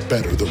 the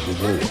better the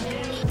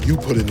reward. You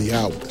put in the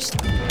hours,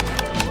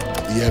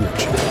 the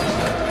energy,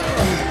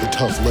 the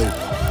tough labor.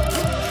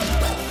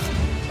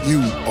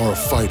 You are a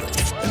fighter,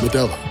 and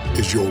Modelo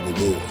is your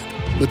reward.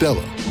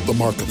 Modelo, the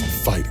mark of a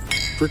fighter.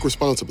 Drink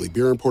responsibly.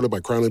 Beer imported by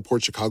Crown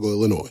Imports, Chicago,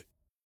 Illinois.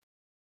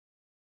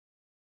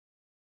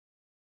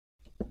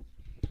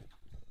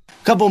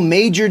 Couple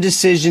major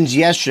decisions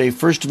yesterday.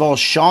 First of all,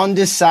 Sean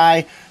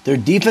Desai, their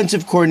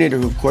defensive coordinator,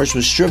 who of course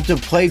was stripped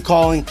of play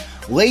calling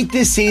late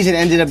this season,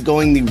 ended up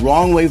going the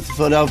wrong way for the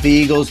Philadelphia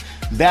Eagles.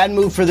 Bad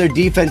move for their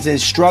defense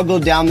and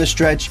struggled down the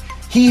stretch.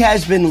 He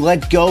has been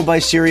let go by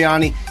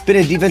Sirianni. Been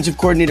a defensive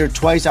coordinator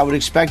twice. I would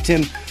expect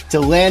him to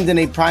land in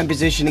a prime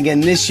position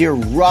again this year.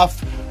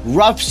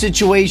 Rough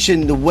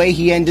situation the way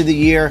he ended the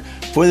year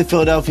for the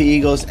Philadelphia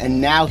Eagles,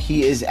 and now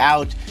he is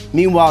out.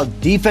 Meanwhile,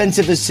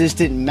 defensive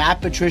assistant Matt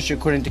Patricia,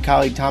 according to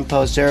colleague Tom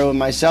Pelissero and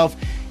myself,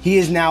 he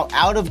is now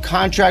out of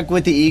contract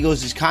with the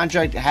Eagles. His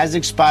contract has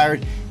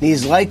expired, and he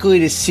is likely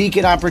to seek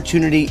an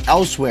opportunity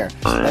elsewhere.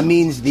 That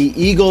means the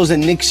Eagles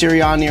and Nick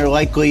Sirianni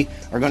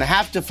are going to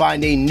have to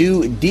find a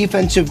new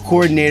defensive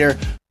coordinator.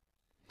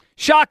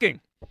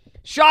 Shocking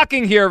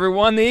here,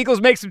 everyone. The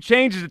Eagles make some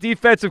changes at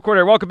defensive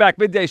coordinator. Welcome back,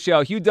 Midday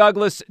Show. Hugh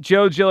Douglas,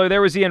 Joe Giller.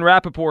 There was Ian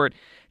Rappaport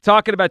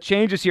talking about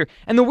changes here.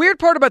 And the weird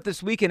part about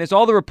this weekend is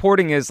all the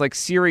reporting is like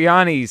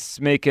Sirianni's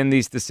making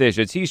these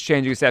decisions. He's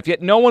changing staff.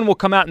 Yet no one will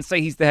come out and say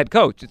he's the head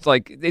coach. It's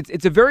like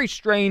it's a very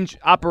strange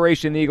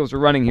operation the Eagles are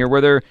running here, where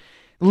they're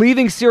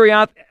leaving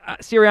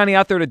Sirianni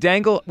out there to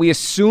dangle. We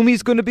assume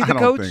he's going to be the coach.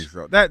 I don't think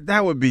so.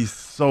 That would be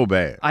so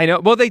bad. I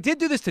know. Well, they did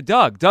do this to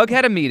Doug. Doug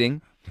had a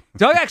meeting.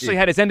 Doug actually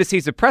had his end of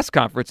season press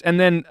conference, and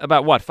then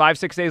about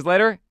 5-6 days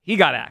later, he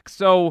got axed.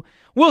 So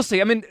we'll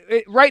see. I mean,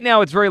 right now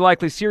it's very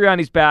likely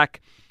Sirianni's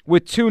back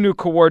with 2 new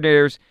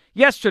coordinators.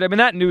 Yesterday,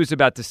 that news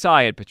about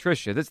Desai and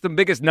Patricia, that's the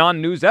biggest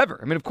non-news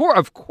ever.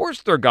 Of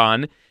course they're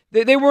gone.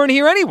 They weren't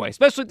here anyway,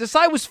 especially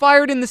Desai was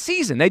fired in the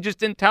season. They just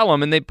didn't tell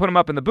him, and they put him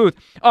up in the booth.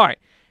 All right,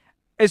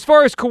 as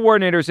far as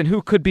coordinators and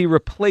who could be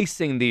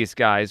replacing these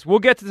guys, we'll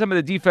get to some of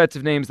the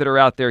defensive names that are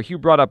out there. Hugh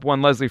brought up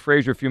one, Leslie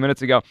Frazier, a few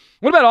minutes ago.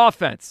 What about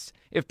offense?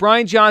 If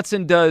Brian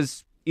Johnson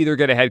does either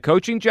get a head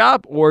coaching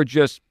job or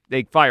just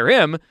they fire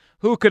him,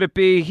 who could it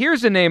be?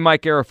 Here's a name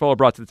Mike Garafolo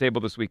brought to the table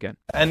this weekend.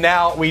 And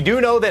now we do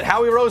know that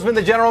Howie Roseman,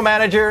 the general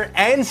manager,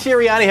 and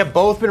Sirianni have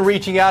both been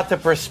reaching out to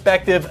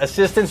prospective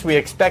assistants. We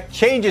expect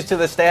changes to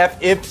the staff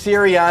if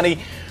Sirianni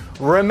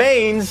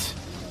remains,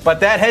 but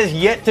that has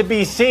yet to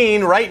be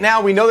seen. Right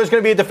now, we know there's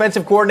going to be a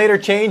defensive coordinator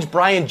change.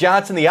 Brian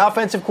Johnson, the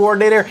offensive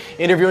coordinator,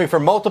 interviewing for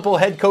multiple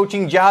head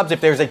coaching jobs. If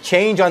there's a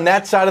change on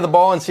that side of the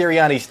ball and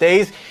Sirianni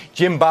stays,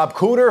 Jim Bob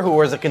Cooter, who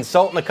was a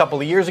consultant a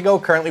couple of years ago,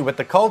 currently with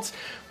the Colts,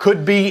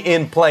 could be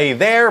in play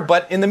there.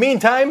 But in the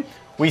meantime,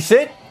 we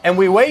sit and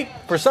we wait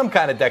for some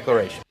kind of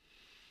declaration.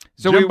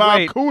 So Jim Bob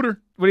Cooter.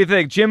 What do you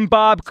think? Jim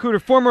Bob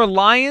Cooter, former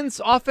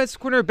Lions offensive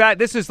coordinator.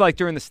 This is like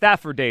during the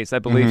Stafford days. I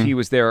believe he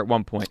was there at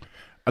one point.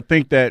 I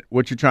think that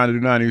what you're trying to do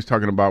now, and he was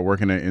talking about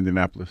working at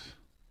Indianapolis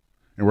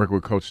and working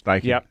with Coach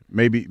Steichen. Yep.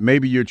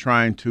 Maybe you're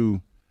trying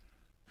to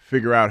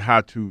figure out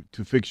how to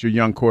fix your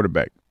young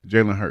quarterback,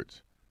 Jalen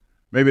Hurts.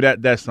 Maybe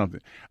that's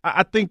something.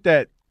 I think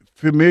that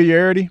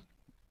familiarity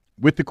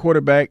with the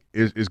quarterback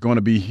is going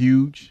to be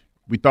huge.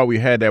 We thought we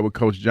had that with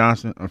Coach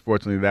Johnson.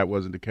 Unfortunately, that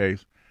wasn't the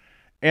case.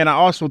 And I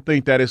also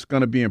think that it's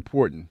going to be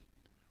important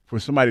for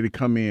somebody to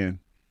come in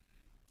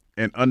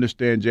and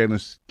understand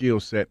Jalen's skill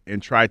set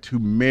and try to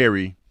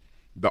marry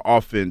the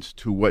offense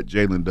to what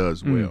Jalen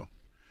does well.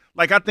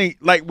 Like I think,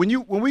 like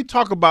when we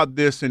talk about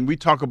this and we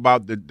talk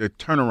about the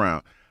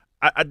turnaround,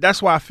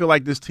 that's why I feel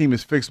like this team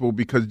is fixable,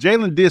 because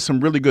Jalen did some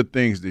really good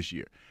things this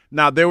year.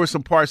 Now there were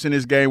some parts in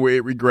this game where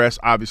it regressed,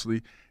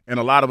 obviously, and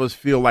a lot of us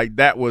feel like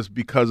that was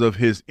because of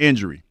his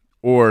injury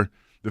or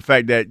the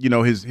fact that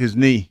his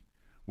knee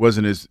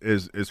wasn't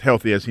as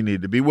healthy as he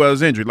needed to be. Well,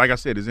 his injury, like I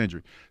said, his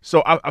injury.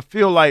 So I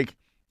feel like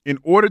in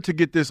order to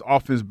get this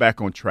offense back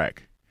on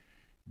track,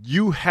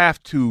 you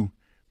have to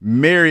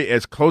marry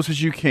as close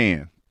as you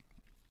can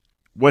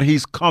what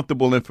he's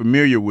comfortable and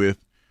familiar with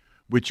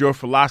your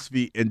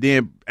philosophy, and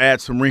then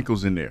add some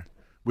wrinkles in there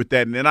with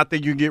that. And then I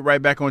think you can get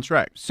right back on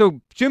track.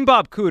 So Jim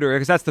Bob Cooter,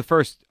 because that's the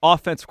first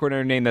offensive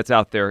coordinator name that's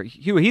out there.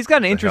 He's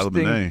got an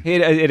interesting –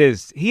 it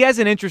is. He has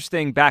an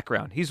interesting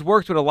background. He's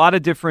worked with a lot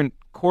of different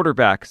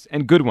quarterbacks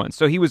and good ones.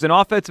 So he was an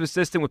offensive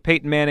assistant with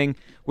Peyton Manning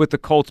with the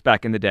Colts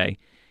back in the day.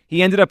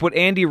 He ended up with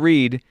Andy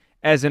Reid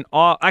as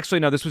actually,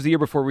 no, this was the year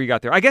before we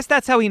got there. I guess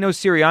that's how he knows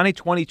Sirianni,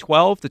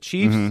 2012, the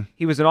Chiefs. Mm-hmm.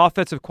 He was an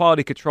offensive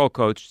quality control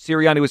coach.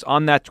 Sirianni was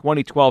on that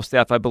 2012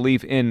 staff, I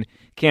believe, in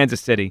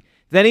Kansas City.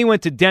 Then he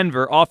went to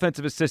Denver,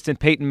 offensive assistant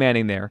Peyton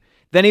Manning there.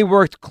 Then he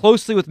worked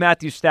closely with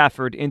Matthew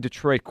Stafford in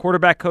Detroit,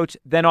 quarterback coach,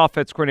 then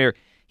offense coordinator.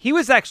 He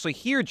was actually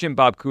here, Jim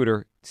Bob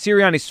Cooter,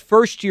 Sirianni's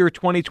first year,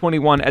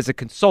 2021, as a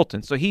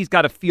consultant. So he's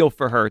got a feel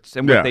for Hurts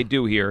and what they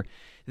do here.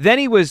 Then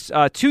he was,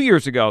 2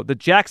 years ago, the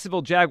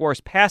Jacksonville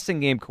Jaguars passing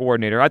game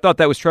coordinator. I thought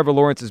that was Trevor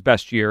Lawrence's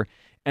best year.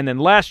 And then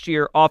last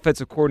year,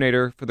 offensive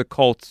coordinator for the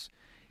Colts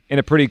in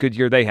a pretty good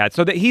year they had.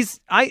 So that he's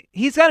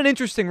got an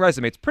interesting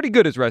resume. It's pretty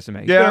good, his resume.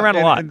 He's been around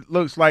a lot. It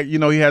looks like,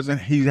 he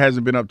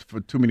hasn't been up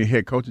for too many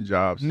head coaching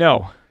jobs.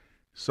 No.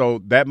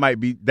 So that might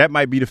be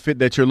the fit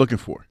that you're looking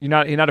for. You're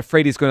not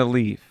afraid he's going to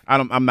leave.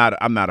 I'm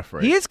not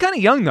afraid. He is kind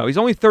of young though. He's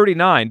only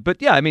 39, but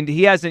yeah, I mean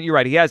you're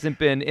right. He hasn't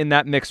been in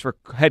that mix for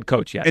head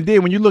coach yet. And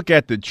then when you look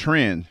at the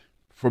trend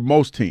for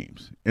most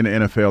teams in the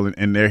NFL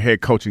and their head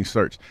coaching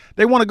search,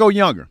 they want to go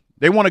younger.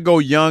 They want to go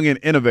young and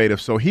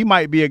innovative. So he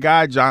might be a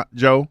guy,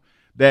 Joe,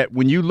 that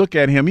when you look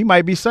at him, he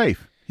might be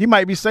safe. He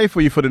might be safe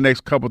for you for the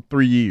next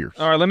 3 years.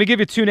 All right, let me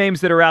give you two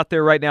names that are out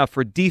there right now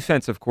for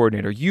defensive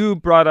coordinator. You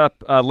brought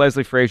up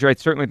Leslie Frazier. I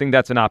certainly think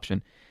that's an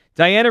option.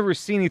 Diana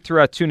Rossini threw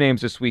out two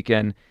names this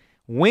weekend.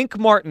 Wink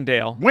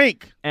Martindale.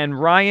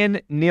 And Ryan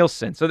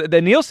Nielsen. So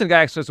the Nielsen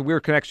guy actually has a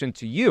weird connection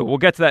to you. We'll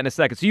get to that in a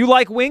second. So you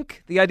like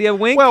Wink, the idea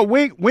of Wink? Well,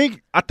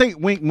 Wink. I think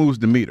Wink moves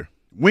the meter.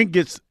 Wink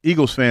gets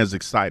Eagles fans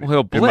excited, well,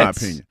 he'll blitz. in my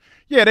opinion.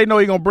 Yeah, they know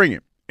he's going to bring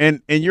it.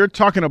 And you're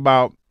talking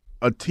about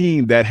a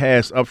team that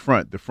has up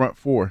front, the front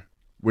four,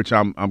 which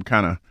I'm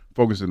kind of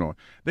focusing on.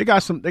 They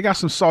got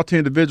some salty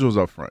individuals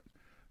up front.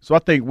 So I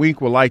think Wink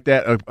will like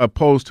that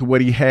opposed to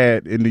what he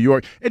had in New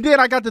York. And then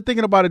I got to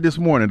thinking about it this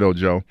morning, though,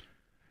 Joe.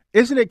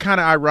 Isn't it kind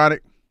of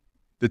ironic,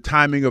 the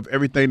timing of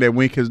everything that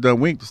Wink has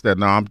done? Wink said,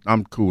 no,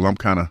 I'm cool. I'm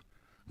kind of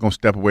going to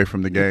step away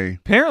from the game.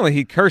 Apparently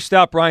he cursed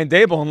out Brian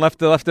Dable and left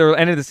the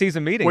end of the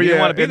season meeting. Well, he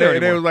didn't want to be there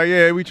anymore. They was like,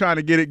 we trying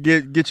to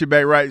get you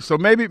back right. So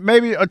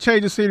maybe a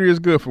change of scenery is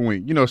good for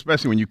Wink,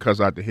 especially when you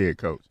cuss out the head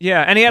coach.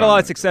 Yeah, and he had a lot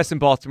of success in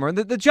Baltimore.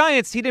 The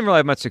Giants, he didn't really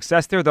have much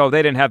success there, though.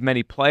 They didn't have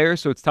many players,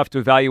 so it's tough to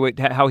evaluate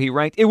how he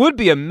ranked. It would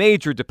be a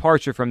major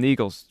departure from the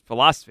Eagles'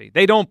 philosophy.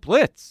 They don't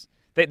blitz.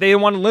 They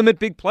want to limit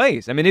big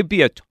plays. I mean, it'd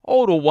be a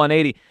total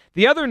 180.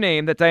 The other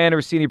name that Diana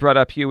Rossini brought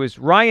up, Hugh, is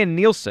Ryan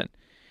Nielsen.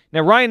 Now,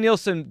 Ryan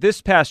Nielsen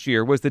this past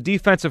year was the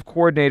defensive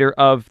coordinator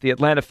of the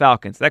Atlanta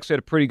Falcons. They actually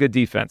had a pretty good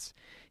defense.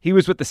 He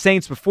was with the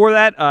Saints before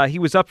that. He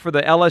was up for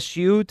the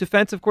LSU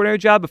defensive coordinator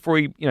job before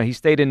he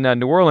stayed in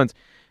New Orleans.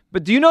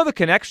 But do you know the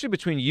connection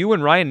between you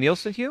and Ryan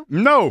Nielsen, Hugh?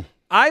 No.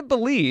 I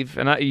believe,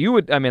 and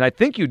I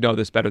think you'd know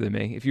this better than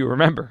me if you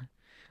remember.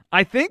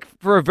 I think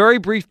for a very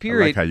brief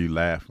period. I like how you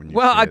laugh when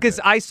you because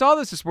I saw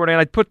this morning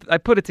and I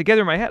put it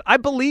together in my head. I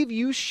believe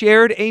you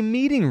shared a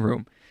meeting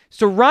room.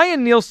 So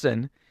Ryan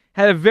Nielsen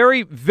had a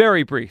very,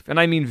 very brief, and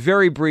I mean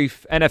very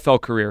brief,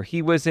 NFL career.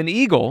 He was an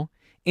Eagle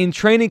in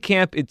training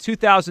camp in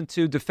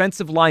 2002,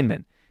 defensive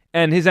lineman,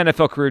 and his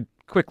NFL career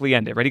quickly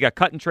ended, right? He got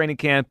cut in training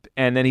camp,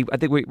 and then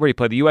where he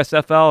played, the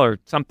USFL or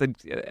something,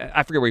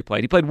 I forget where he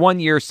played. He played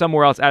 1 year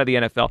somewhere else out of the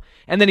NFL,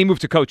 and then he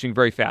moved to coaching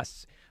very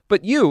fast.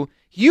 But you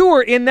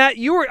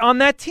were on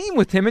that team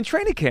with him in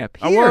training camp.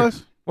 Here. I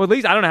was. Well, at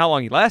least I don't know how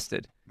long he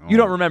lasted. You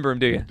don't remember him,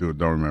 do you? Dude,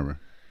 don't remember.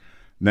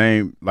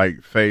 Name,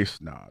 like face?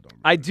 No, I don't remember.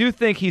 I do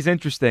think he's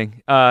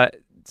interesting.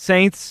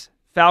 Saints,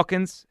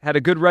 Falcons had a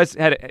good I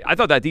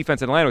thought that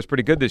defense in Atlanta was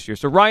pretty good this year.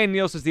 So Ryan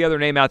Nielsen's the other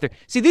name out there.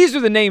 See, these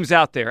are the names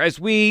out there as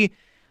we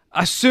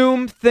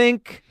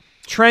think,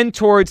 trend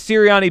towards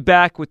Sirianni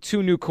back with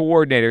two new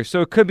coordinators.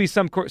 So it could be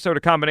some sort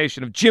of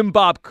combination of Jim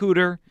Bob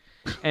Cooter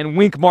and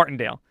Wink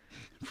Martindale.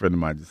 A friend of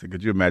mine just said,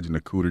 could you imagine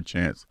the Cooter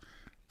chants?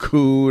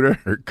 Cooter.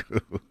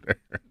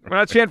 We're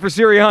not chanting for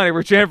Sirianni.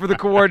 We're chanting for the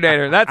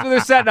coordinator. That's what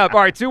they're setting up.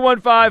 All right,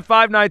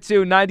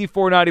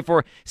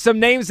 215-592-9494. Some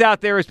names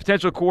out there as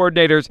potential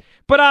coordinators,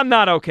 but I'm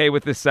not okay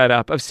with this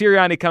setup of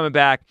Sirianni coming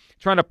back,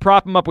 trying to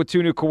prop him up with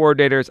two new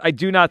coordinators. I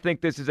do not think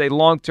this is a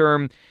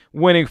long-term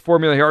winning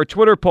formula here. Our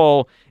Twitter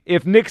poll,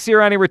 if Nick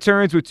Sirianni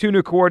returns with two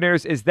new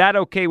coordinators, is that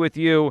okay with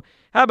you?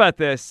 How about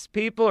this?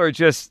 People are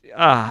just,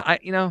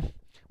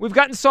 we've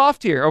gotten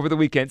soft here over the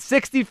weekend.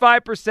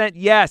 65%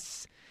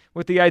 yes.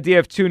 With the idea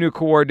of two new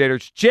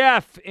coordinators.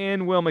 Jeff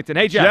in Wilmington.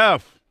 Hey,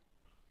 Jeff.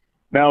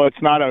 No,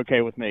 it's not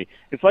okay with me.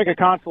 It's like a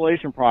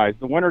consolation prize.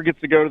 The winner gets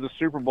to go to the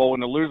Super Bowl,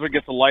 and the loser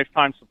gets a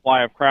lifetime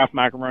supply of Kraft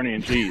macaroni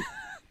and cheese.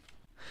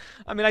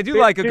 I mean, I do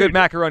like a good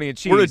macaroni and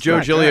cheese. Or a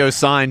Joe Giglio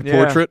signed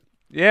portrait.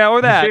 Yeah,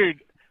 or that.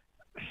 Dude,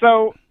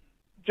 so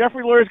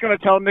Jeffrey Lurie's going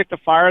to tell Nick to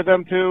fire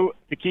them two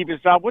to keep his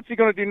job. What's he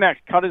going to do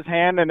next? Cut his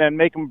hand and then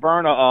make him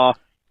burn a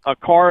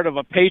card of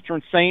a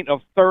patron saint of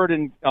third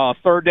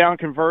down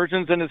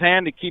conversions in his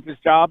hand to keep his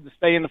job, to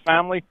stay in the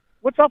family?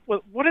 What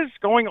is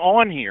going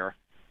on here?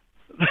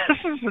 This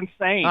is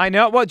insane. I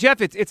know. Well,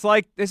 Jeff, it's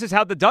like this is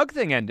how the Doug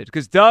thing ended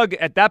because Doug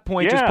at that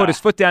point just Yeah. put his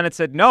foot down and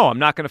said, "No, I'm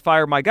not going to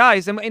fire my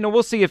guys." And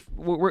we'll see if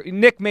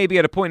Nick may be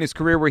at a point in his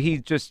career where he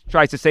just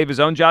tries to save his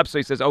own job, so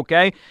he says,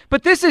 "Okay."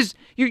 But this is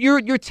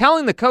you're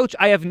telling the coach,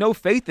 "I have no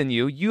faith in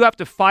you. You have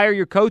to fire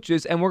your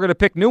coaches, and we're going to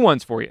pick new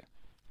ones for you."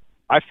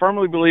 I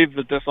firmly believe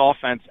that this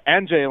offense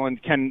and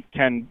Jalen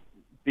can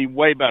be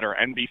way better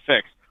and be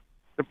fixed.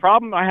 The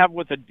problem I have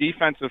with a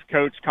defensive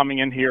coach coming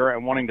in here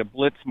and wanting to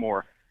blitz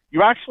more,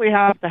 you actually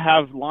have to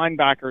have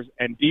linebackers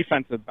and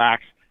defensive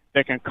backs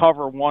that can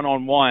cover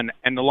one-on-one,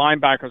 and the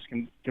linebackers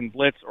can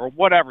blitz or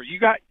whatever.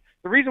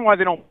 The reason why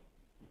they don't,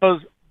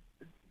 because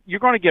you're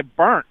going to get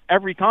burnt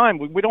every time.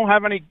 We don't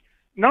have any.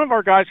 None of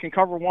our guys can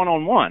cover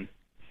one-on-one.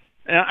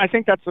 And I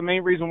think that's the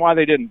main reason why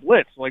they didn't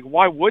blitz. Like,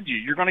 why would you?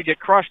 You're going to get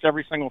crushed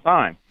every single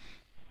time.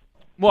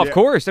 Well, of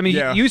course. I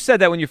mean, you said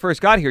that when you first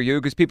got here,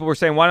 because people were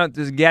saying, why don't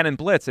just Gannon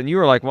blitz? And you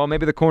were like, well,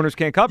 maybe the corners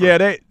can't cover.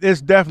 Yeah,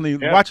 it's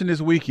definitely, watching this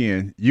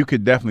weekend, you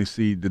could definitely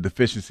see the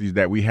deficiencies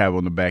that we have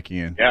on the back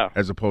end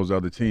as opposed to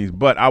other teams.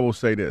 But I will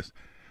say this.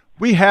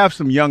 We have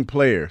some young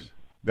players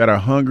that are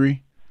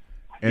hungry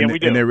and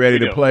they're ready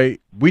to play.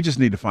 We just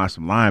need to find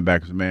some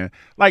linebackers, man.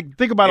 Like,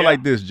 think about it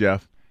like this,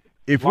 Jeff.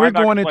 If we're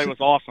going into play was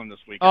awesome this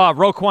weekend. Oh,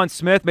 Roquan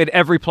Smith made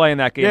every play in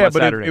that game on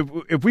Saturday.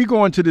 If we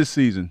go into this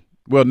season,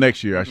 well,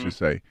 next year I should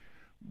say,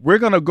 we're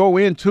going to go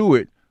into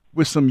it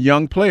with some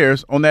young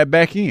players on that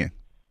back end.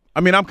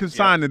 I mean, I'm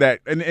consigned to that,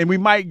 and we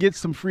might get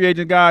some free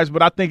agent guys,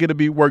 but I think it'll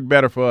be work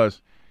better for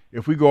us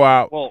if we go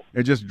out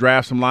and just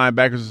draft some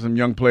linebackers and some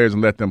young players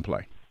and let them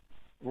play.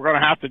 We're going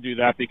to have to do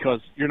that because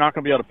you're not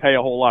going to be able to pay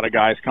a whole lot of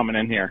guys coming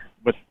in here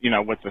with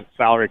the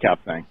salary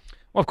cap thing.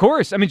 Well, of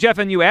course. I mean, Jeff,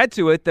 and you add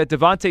to it that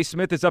Devontae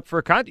Smith is up for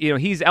a contract.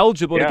 He's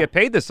eligible to get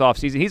paid this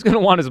offseason. He's going to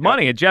want his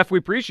money. And, Jeff, we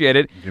appreciate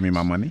it. Give me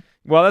my money.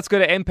 Well, that's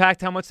going to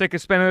impact how much they can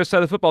spend on the other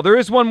side of the football. There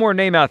is one more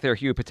name out there,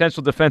 Hugh,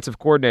 potential defensive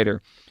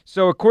coordinator.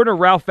 So according to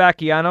Ralph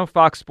Vacchiano,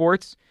 Fox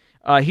Sports,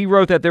 he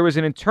wrote that there was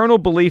an internal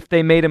belief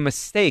they made a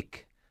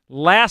mistake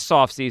last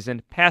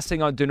offseason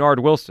passing on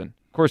Denard Wilson.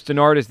 Of course,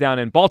 Denard is down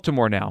in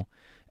Baltimore now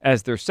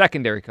as their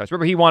secondary coach.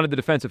 Remember, he wanted the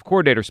defensive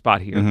coordinator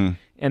spot here,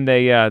 and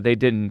they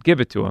didn't give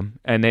it to him.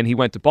 And then he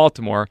went to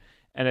Baltimore.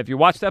 And if you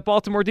watch that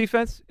Baltimore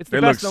defense, it's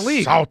the best in the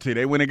league. Salty.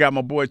 They went and got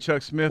my boy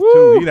Chuck Smith,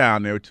 too. He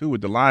down there, too,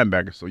 with the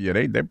linebackers. So,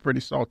 yeah, they're pretty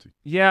salty.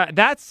 Yeah,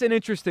 that's an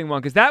interesting one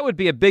because that would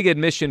be a big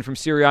admission from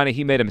Sirianni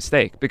he made a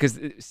mistake because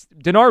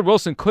Denard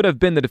Wilson could have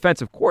been the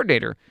defensive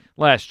coordinator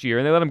last year,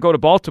 and they let him go to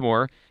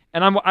Baltimore.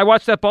 And I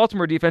watched that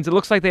Baltimore defense. It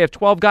looks like they have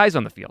 12 guys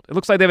on the field. It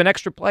looks like they have an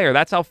extra player.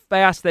 That's how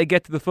fast they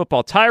get to the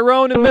football.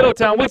 Tyrone in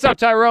Middletown. What's up,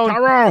 Tyrone?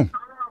 Tyrone.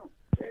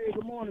 Hey,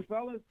 good morning,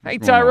 fellas. Hey,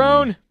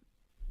 Tyrone.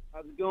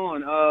 How's it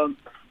going?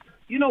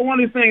 One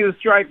of the things that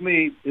strike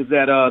me is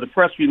that the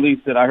press release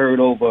that I heard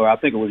over, I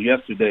think it was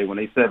yesterday, when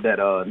they said that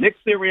Nick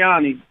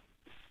Sirianni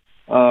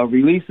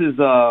releases,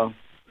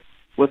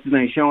 what's his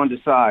name, Sean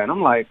Desai. And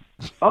I'm like,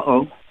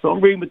 uh-oh. So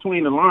I'm reading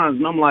between the lines,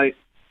 and I'm like,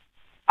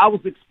 I was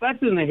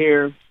expecting to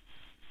hear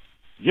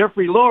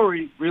Jeffrey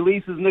Lurie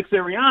releases Nick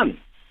Sirianni.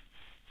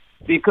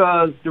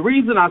 Because the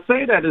reason I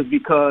say that is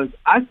because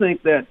I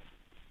think that,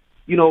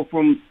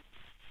 from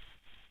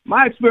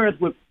my experience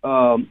with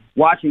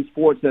watching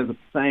sports as a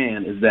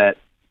fan is that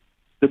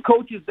the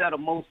coaches that are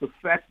most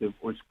effective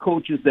or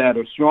coaches that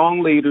are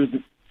strong leaders,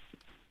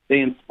 they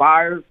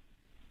inspire,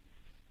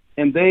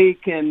 and they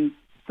can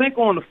think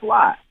on the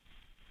fly.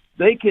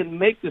 They can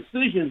make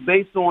decisions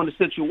based on the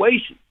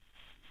situation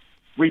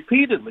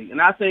repeatedly. And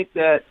I think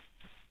that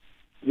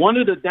one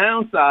of the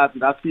downsides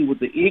that I see with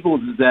the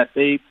Eagles is that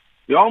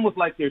they're almost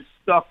like they're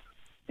stuck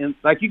in,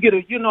 like you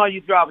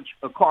drive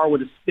a car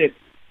with a stick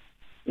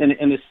and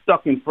it's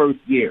stuck in first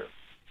gear.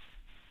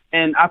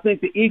 And I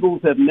think the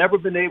Eagles have never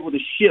been able to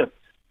shift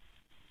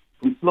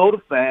from slow to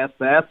fast,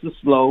 fast to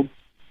slow,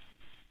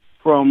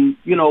 from,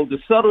 the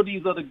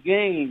subtleties of the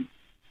game.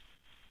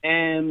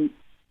 And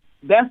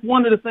that's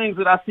one of the things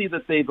that I see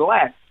that they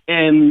lack.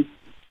 And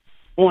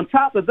on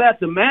top of that,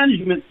 the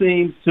management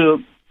seems to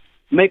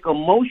make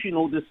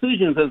emotional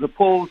decisions as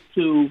opposed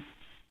to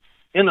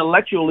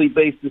intellectually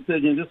based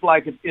decisions. It's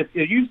like if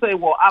you say,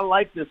 well, I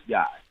like this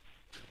guy,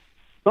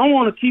 so I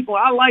want to keep him.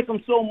 I like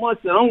him so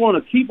much that I'm going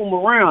to keep him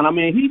around. I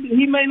mean,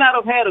 he may not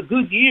have had a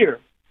good year,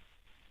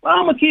 but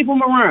I'm going to keep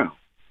him around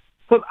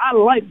because I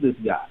like this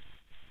guy.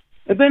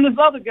 And then this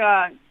other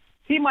guy,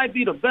 he might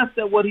be the best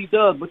at what he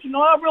does, but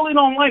I really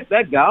don't like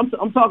that guy.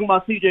 I'm talking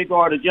about C.J.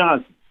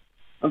 Gardner-Johnson.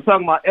 I'm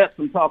talking about Epps.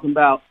 I'm talking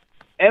about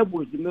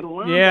Edwards, the middle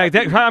linebacker.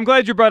 Yeah, I'm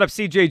glad you brought up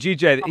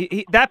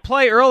CJ. That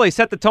play early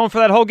set the tone for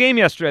that whole game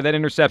yesterday, that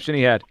interception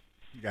he had.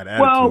 You got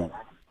attitude. Well,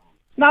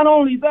 not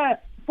only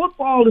that,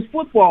 football is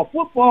football.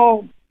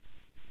 Football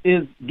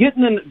is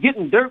getting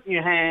dirt in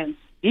your hands,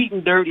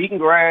 eating dirt, eating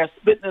grass,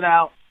 spitting it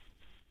out.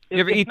 You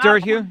ever eat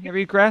dirt, Hugh? You ever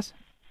eat grass?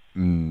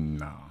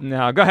 No.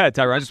 No, go ahead,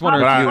 Tyrone. I just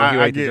wondering if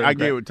you ate the dirt. I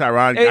get what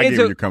Tyrone. I get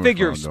where you're coming from. It's a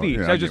figure of speech.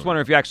 I was just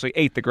wondering if you actually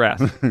ate the grass.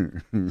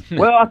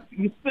 Well,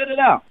 you spit it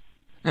out.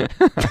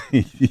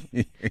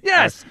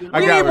 Yes,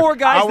 we need more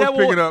guys that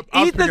will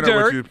eat the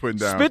dirt,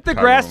 spit the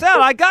grass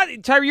out. I got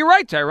it. You're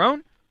right,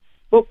 Tyrone.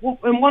 But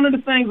and one of the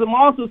things I'm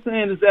also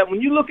saying is that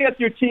when you look at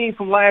their team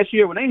from last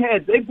year, when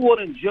they brought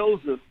in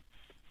Joseph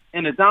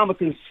and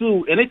Ndamukong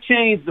Suh, and it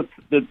changed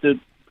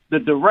the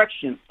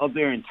direction of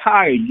their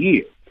entire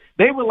year.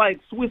 They were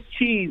like Swiss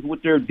cheese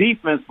with their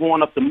defense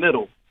going up the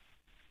middle,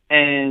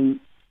 and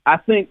I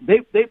think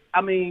the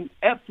linebacker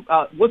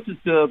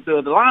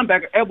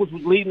Edwards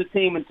was leading the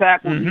team in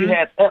tackles. Mm-hmm. He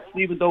had Epps,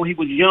 even though he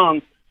was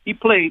young. He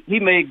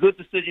made good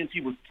decisions.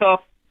 He was tough,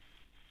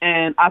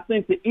 and I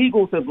think the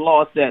Eagles have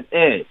lost that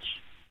edge.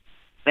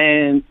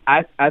 And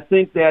I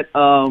think that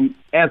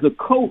as a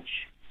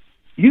coach,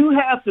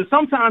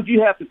 sometimes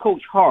you have to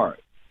coach hard.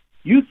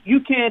 You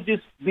can't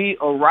just be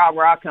a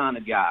rah-rah kind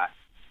of guy.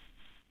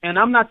 And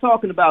I'm not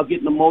talking about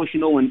getting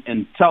emotional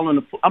and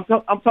telling I'm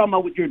talking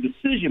about with your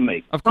decision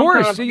making. Of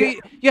course. You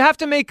have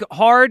to make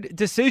hard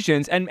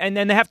decisions, and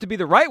then they have to be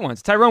the right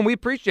ones. Tyrone, we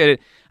appreciate it.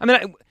 I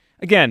mean,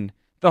 again,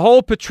 the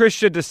whole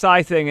Patricia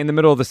Desai thing in the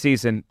middle of the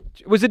season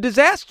was a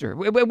disaster.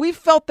 We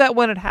felt that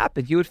when it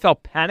happened. You had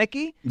felt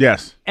panicky.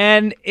 Yes.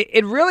 And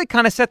it really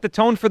kind of set the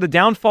tone for the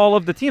downfall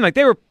of the team. Like,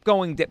 they were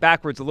going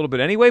backwards a little bit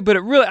anyway, but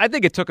I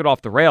think it took it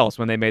off the rails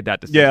when they made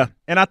that decision. Yeah,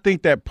 and I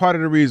think that part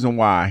of the reason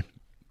why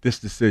this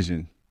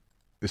decision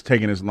is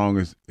taking as long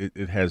as it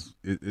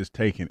is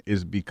taken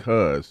is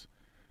because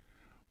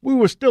we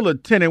were still a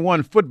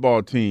 10-1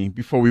 football team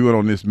before we went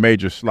on this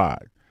major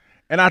slide.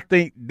 And I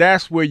think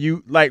that's where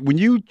when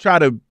you try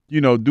to,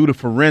 do the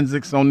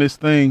forensics on this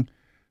thing,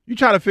 you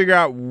try to figure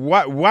out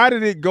why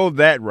did it go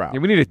that route? Yeah,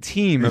 we need a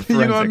team of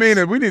forensics. You know what I mean?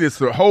 And we need a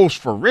whole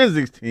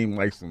forensics team,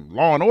 like some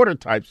Law and Order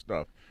type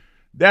stuff.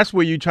 That's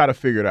where you try to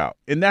figure it out.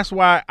 And that's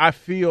why I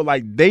feel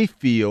like they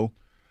feel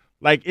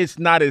like it's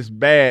not as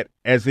bad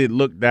as it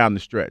looked down the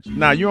stretch.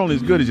 Now, you're only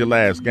as good as your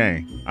last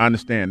game. I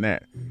understand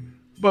that.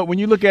 But when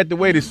you look at the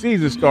way the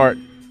season start,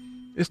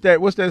 it's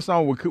what's that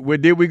song? Where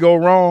did we go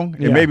wrong?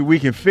 And maybe we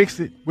can fix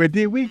it. Where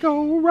did we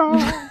go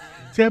wrong?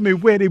 Tell me,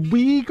 where did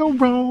we go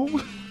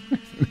wrong?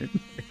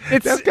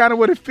 That's kind of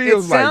what it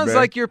feels like. It sounds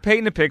like you're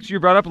painting a picture. You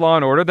brought up Law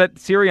and Order that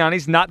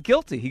Sirianni's not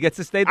guilty. He gets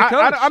to stay the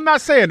coach. I'm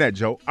not saying that,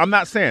 Joe. I'm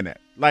not saying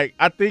that. Like,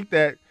 I think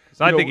that.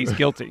 So I think he's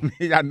guilty.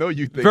 I know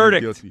you think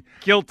Verdict. he's guilty.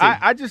 Guilty.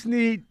 I just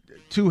need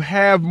to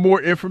have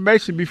more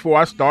information before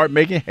I start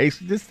making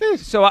hasty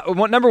decisions. So,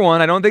 number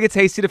one, I don't think it's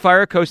hasty to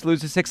fire a coach that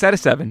loses 6 out of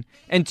 7.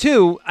 And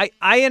two,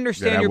 I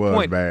understand your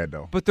point. That was bad,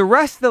 though. But the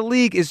rest of the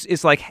league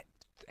is like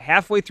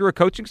halfway through a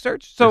coaching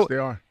search. So yes, they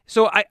are.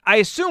 So I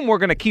assume we're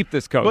going to keep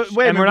this coach,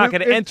 but and we're not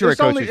going to enter a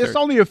coaching search. It's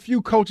only a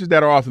few coaches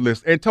that are off the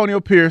list. Antonio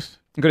Pierce.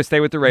 I'm going to stay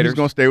with the Raiders. He's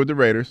going to stay with the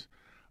Raiders.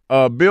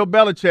 Bill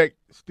Belichick,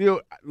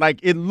 still,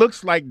 it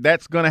looks like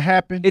that's going to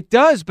happen. It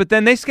does, but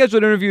then they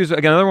scheduled interviews.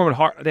 Again, another one with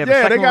Harbaugh. They have a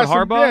second one with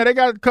Harbaugh. Yeah, they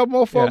got a couple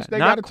more folks they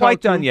got to talk to. Not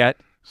quite done yet.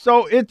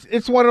 So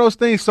it's one of those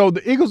things. So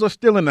the Eagles are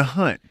still in the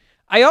hunt.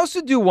 I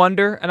also do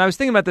wonder, and I was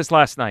thinking about this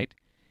last night,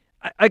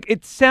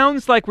 it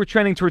sounds like we're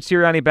trending towards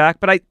Sirianni back,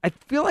 but I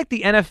feel like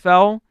the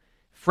NFL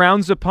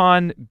frowns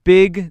upon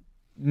big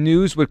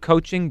news with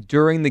coaching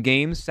during the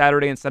games,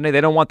 Saturday and Sunday.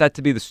 They don't want that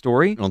to be the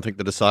story. I don't think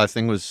the Desai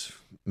thing was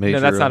major.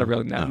 No, that's not a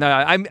real no.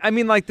 I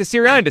mean, like the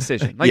Sirianni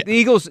decision. Like the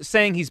Eagles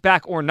saying he's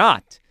back or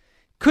not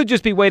could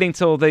just be waiting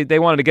till they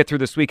wanted to get through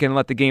this weekend and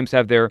let the games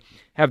have their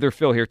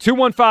fill here.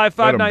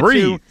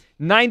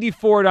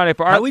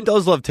 215-592-9494. Howie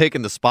does love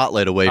taking the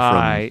spotlight away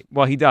from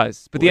well, he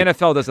does. But the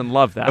NFL doesn't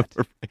love that.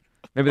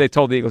 Maybe they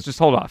told the Eagles, just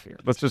hold off here.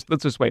 Let's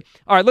just wait.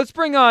 All right, let's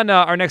bring on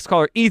our next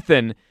caller,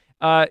 Ethan.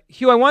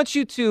 Hugh, I want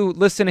you to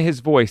listen to his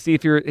voice, see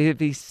if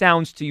he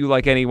sounds to you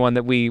like anyone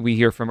that we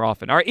hear from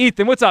often. All right,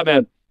 Ethan, what's up,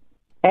 man?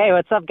 Hey,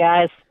 what's up,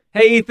 guys?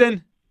 Hey,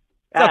 Ethan.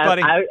 What's up,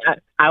 buddy?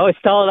 I was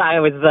told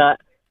I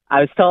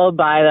was told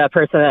by the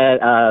person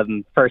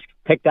that first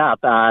picked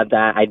up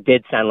that I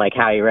did sound like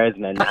Howie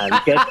Roseman.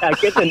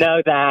 Good to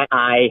know that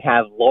I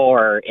have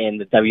lore in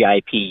the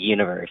WIP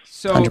universe.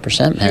 So,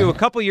 100%, man. A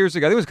couple years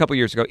ago, I think it was a couple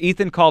years ago,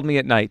 Ethan called me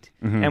at night,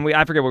 and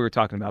I forget what we were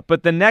talking about.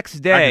 But the next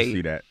day, I can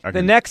see that.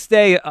 Next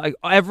day,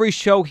 every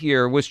show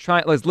here was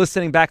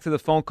listening back to the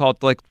phone call.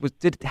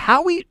 Did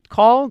Howie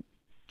call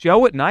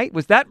Joe at night?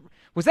 Was that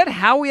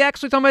Howie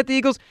actually talking about the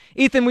Eagles?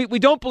 Ethan, we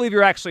don't believe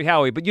you're actually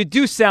Howie, but you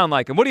do sound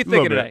like him. What are you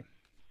thinking today?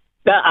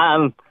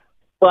 Well,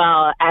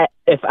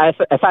 if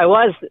I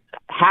was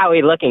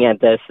Howie looking at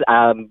this,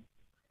 I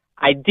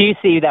do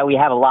see that we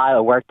have a lot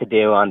of work to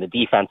do on the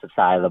defensive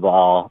side of the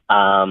ball,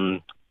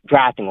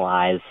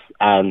 drafting-wise.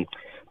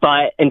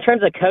 But in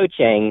terms of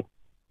coaching,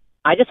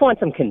 I just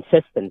want some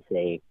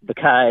consistency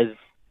because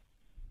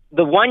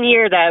the one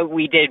year that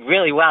we did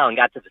really well and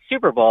got to the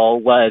Super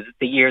Bowl was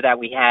the year that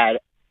we had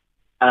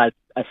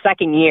a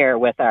second year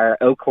with our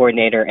O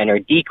coordinator and our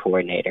D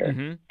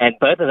coordinator, and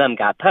both of them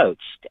got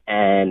poached.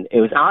 And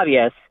it was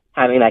obvious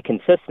having that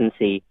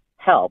consistency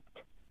helped.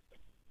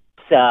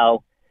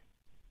 So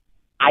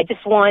I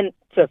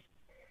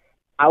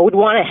would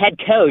want a head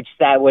coach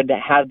that would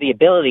have the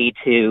ability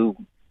to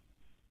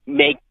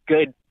make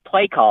good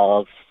play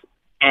calls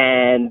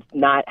and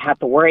not have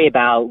to worry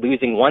about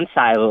losing one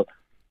side of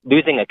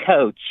losing a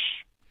coach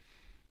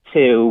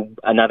to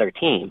another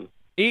team.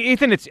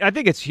 Ethan, I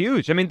think it's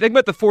huge. I mean, think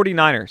about the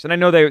 49ers, and I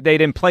know they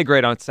didn't play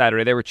great on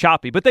Saturday. They were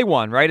choppy, but they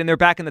won, right? And they're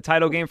back in the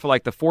title game for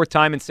like the fourth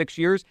time in 6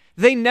 years.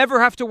 They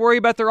never have to worry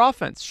about their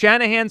offense.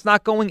 Shanahan's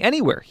not going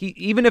anywhere.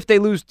 Even if they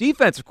lose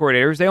defensive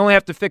coordinators, they only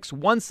have to fix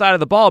one side of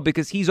the ball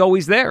because he's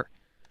always there.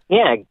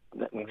 Yeah,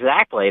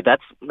 exactly.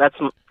 That's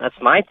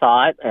my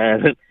thought,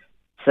 and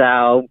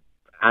so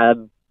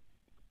I'm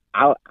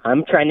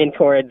trending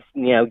towards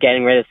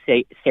getting rid of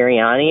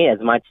Sirianni as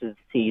much as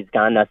he's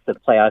gotten us to the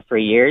playoffs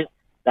 3 years.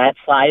 That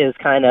slide has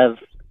kind of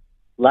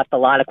left a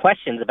lot of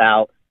questions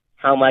about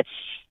how much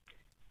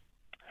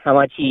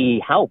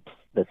he helps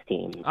this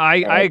team.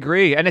 I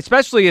agree, and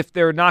especially if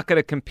they're not going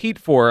to compete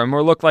for him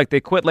or look like they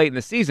quit late in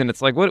the season,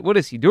 it's like, what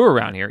does he do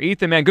around here?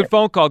 Ethan, man, good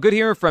phone call, good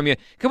hearing from you.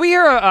 Can we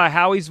hear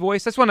Howie's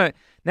voice? I just want to,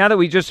 now that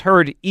we just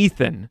heard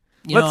Ethan.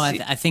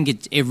 I think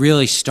it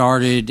really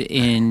started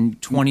in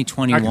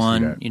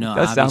 2021.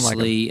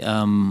 Obviously,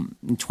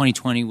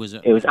 2020 was.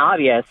 It was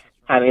obvious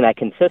having that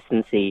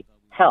consistency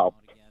helped.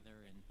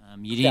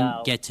 You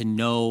didn't get to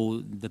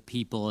know the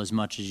people as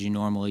much as you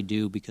normally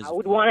do because I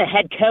would want a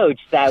head coach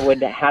that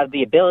would have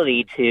the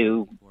ability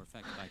to.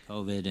 Affected by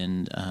COVID,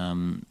 and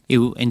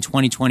in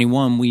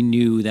 2021, we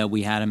knew that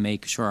we had to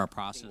make sure our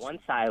process. One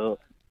side,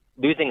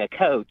 losing a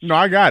coach. No,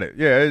 I got it.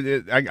 Yeah,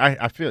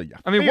 I feel you.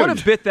 I mean, what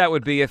a bit that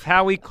would be if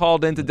Howie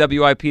called into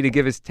WIP to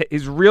give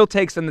his real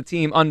takes on the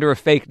team under a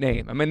fake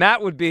name. I mean,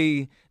 that would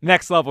be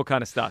next level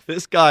kind of stuff.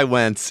 This guy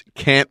Wentz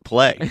can't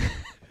play.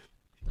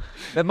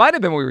 That might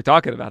have been what we were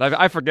talking about.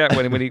 I forget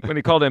when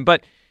he called in.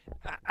 But,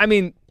 I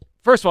mean,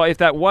 first of all, if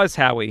that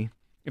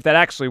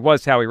actually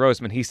was Howie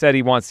Roseman, he said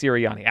he wants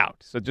Sirianni out.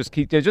 So just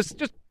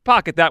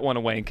pocket that one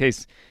away in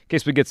case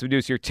we get some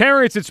news here.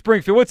 Terrence at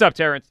Springfield. What's up,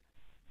 Terrence?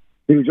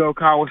 Hey, Joe,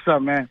 Kyle, what's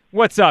up, man?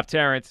 What's up,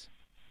 Terrence?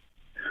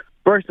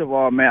 First of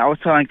all, man, I was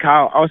telling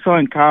Kyle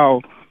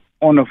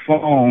on the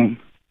phone,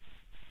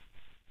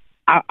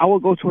 I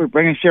would go toward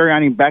bringing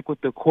Sirianni back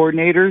with the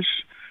coordinators,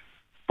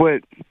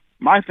 but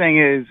my thing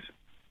is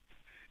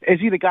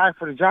he the guy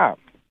for the job?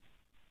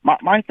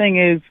 My thing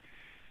is,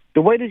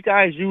 the way this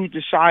guy is used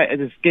the shy as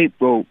a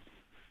scapegoat,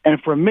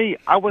 and for me,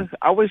 I would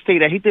say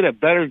that he did a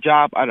better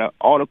job out of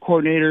all the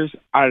coordinators,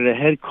 out of the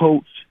head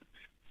coach.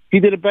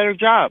 He did a better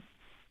job,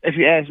 if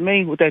you ask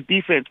me, with that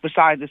defense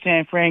besides the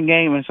San Fran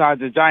game and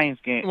besides the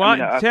Giants game. Well,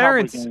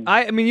 Terrence,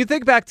 I mean, you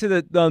think back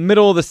to the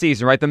middle of the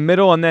season, right? The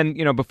middle, and then,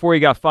 before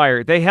he got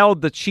fired, they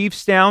held the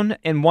Chiefs down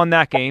and won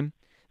that game.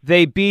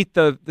 They beat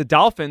the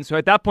Dolphins, who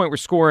at that point were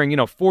scoring,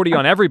 40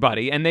 on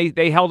everybody, and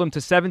they held them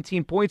to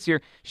 17 points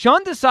here.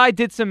 Sean Desai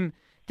did some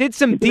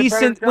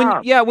decent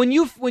when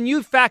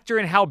you factor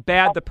in how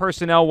bad the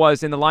personnel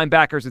was in the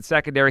linebackers and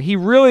secondary, he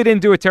really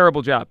didn't do a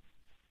terrible job.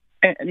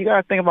 And you got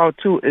to think about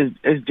too,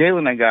 is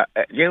Jalen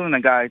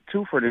a guy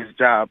too for this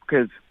job?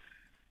 Because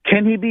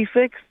can he be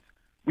fixed?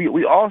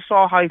 We all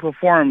saw how he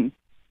performed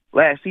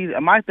last season.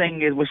 And my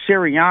thing is with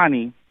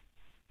Sirianni,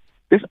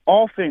 this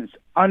offense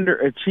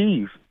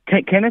underachieved.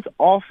 Can this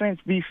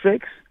offense be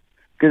fixed?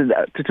 Because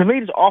to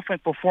me, this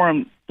offense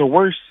performed the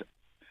worst.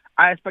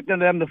 I expected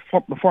them to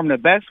perform the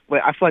best, but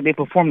I feel like they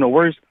performed the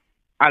worst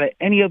out of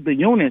any of the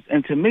units.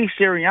 And to me,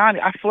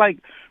 Sirianni, I feel like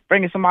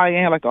bringing somebody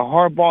in like a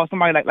hardball,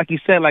 somebody like you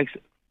said, like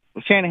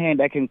Shanahan,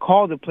 that can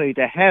call the plays,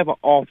 that have an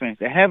offense,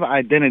 that have an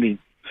identity.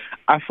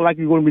 I feel like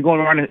you're going to be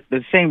going around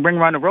the same bring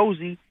around the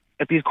rosy.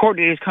 If these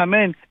coordinators come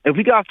in, if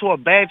we got off to a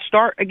bad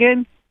start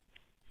again,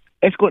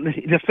 he's going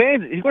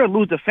to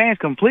lose the fans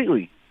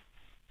completely.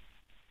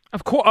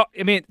 Of course,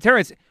 I mean,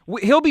 Terrence,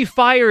 he'll be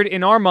fired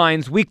in our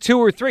minds week 2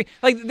 or 3.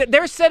 Like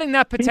they're setting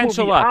that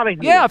potential up.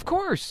 Yeah, of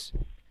course.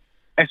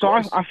 And so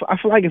I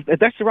feel like if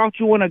that's the route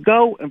you want to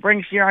go and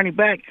bring Sirianni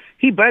back,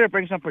 he better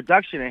bring some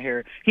production in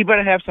here. He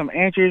better have some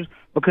answers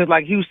because,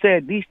 like you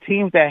said, these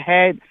teams that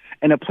had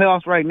in the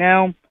playoffs right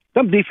now,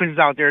 them defenses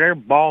out there, they're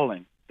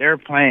balling, they're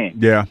playing.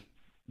 Yeah,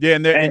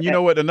 and you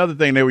know what? Another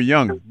thing, they were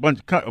young.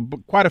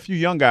 Quite a few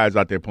young guys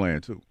out there playing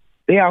too.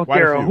 They out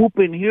there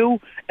hooping Hugh,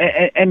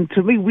 and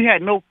to me, we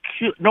had no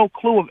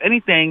clue of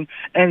anything.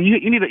 And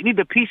you need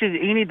the pieces,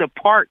 you need the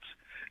parts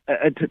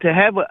to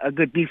have a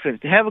good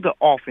defense, to have a good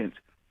offense.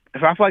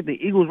 If I feel like the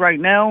Eagles right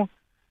now,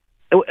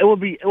 it will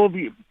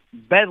be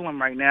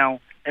bedlam right now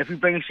if we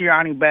bring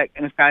Sirianni back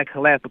and this guy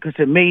collapse, because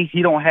to me,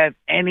 he don't have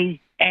any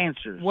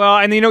answers. Well,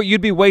 and you'd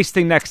be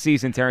wasting next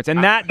season, Terrence,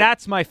 and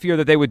that's my fear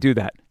that they would do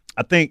that.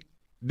 I think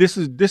this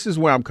is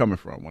where I'm coming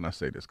from when I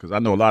say this, because I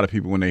know a lot of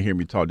people, when they hear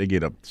me talk, they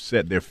get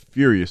upset. They're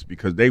furious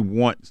because they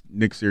want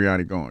Nick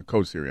Sirianni going,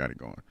 Coach Sirianni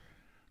going.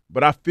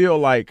 But I feel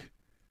like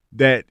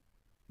that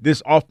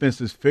this offense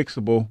is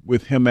fixable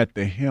with him at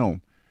the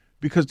helm.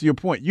 Because to your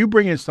point, you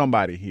bring in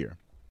somebody here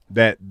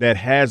that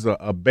has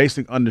a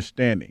basic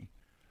understanding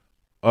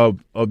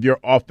of your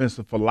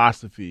offensive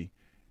philosophy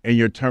and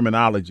your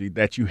terminology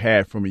that you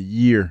had from a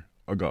year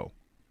ago.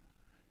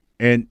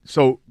 And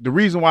so the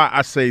reason why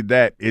I say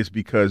that is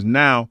because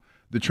now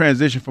the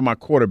transition for my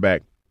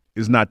quarterback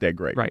is not that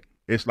great. Right.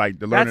 It's like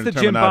the learning That's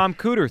the Jim terminology. Bomb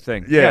Cooter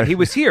thing. Yeah, he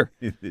was here.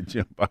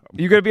 Jim Bomb.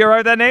 You going to be all right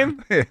with that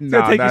name? It's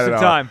No, going to take not you some at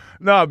all. time.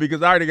 No,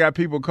 because I already got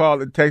people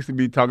calling, texting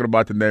me, talking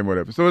about the name or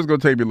whatever. So it's going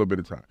to take me a little bit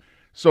of time.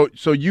 So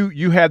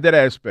you have that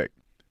aspect.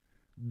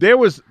 There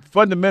was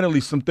fundamentally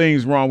some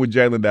things wrong with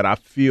Jalen that I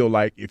feel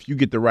like if you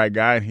get the right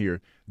guy in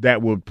here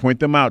that will point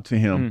them out to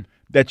him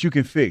that you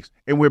can fix.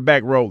 And we're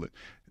back rolling.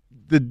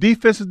 The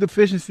defensive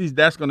deficiencies,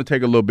 that's going to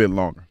take a little bit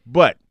longer.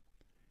 But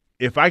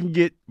if I can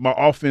get my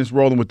offense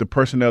rolling with the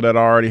personnel that I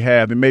already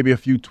have and maybe a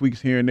few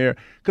tweaks here and there,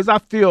 because I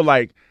feel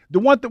like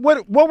what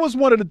was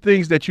one of the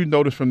things that you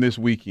noticed from this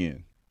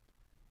weekend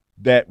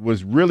that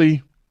was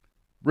really,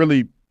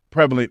 really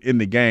prevalent in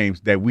the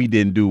games that we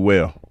didn't do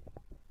well?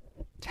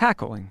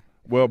 Tackling.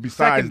 Well,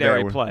 besides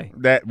secondary that play.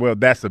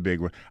 That's a big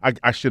one.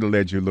 I should have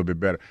led you a little bit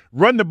better.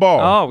 Run the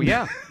ball. Oh,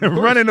 yeah.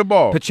 Running the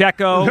ball.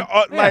 Pacheco.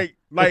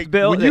 Like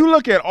when you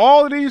look at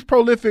all of these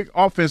prolific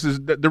offenses,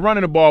 the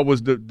running the ball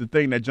was the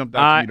thing that jumped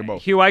out to me the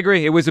most. Hugh, I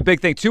agree. It was a big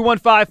thing.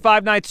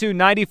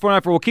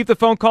 215-592-9494. We'll keep the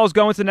phone calls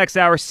going to the next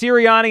hour.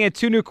 Sirianni and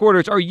 2 new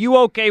quarters. Are you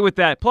okay with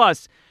that?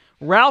 Plus,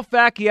 Ralph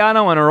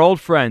Vacchiano and our old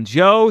friend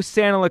Joe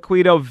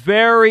Santoliquito.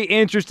 Very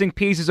interesting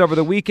pieces over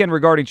the weekend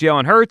regarding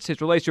Jalen Hurts,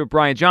 his relationship with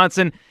Brian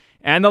Johnson,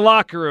 and the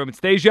locker room. It's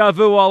deja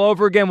vu all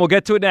over again. We'll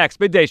get to it next.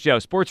 Midday Show,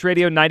 Sports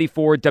Radio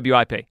 94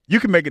 WIP.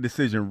 You can make a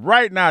decision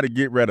right now to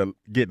get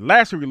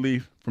lasting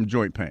relief from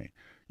joint pain.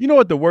 You know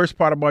what the worst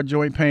part about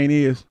joint pain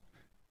is?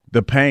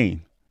 The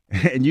pain.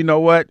 And you know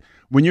what?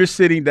 When you're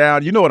sitting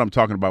down, you know what I'm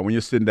talking about. When you're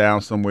sitting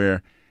down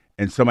somewhere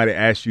and somebody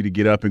asks you to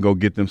get up and go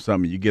get them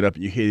something, you get up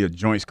and you hear your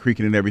joints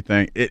creaking and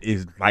everything, it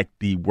is like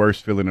the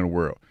worst feeling in the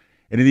world.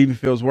 And it even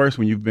feels worse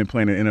when you've been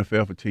playing in the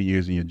NFL for 10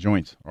 years and your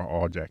joints are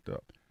all jacked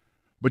up.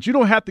 But you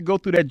don't have to go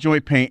through that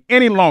joint pain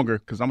any longer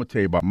because I'm going to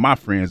tell you about my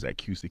friends at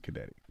QC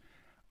Kinetic.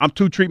 I'm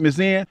 2 treatments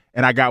in,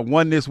 and I got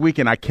 1 this week,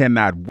 and I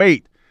cannot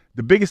wait.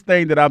 The biggest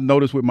thing that I've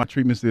noticed with my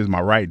treatments is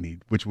my right knee,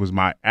 which was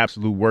my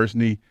absolute worst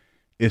knee,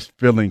 is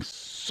feeling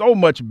so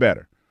much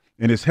better.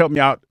 And it's helped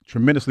me out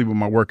tremendously with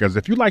my workouts.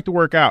 If you like to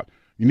work out,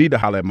 you need to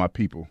holler at my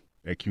people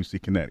at QC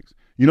Kinetics.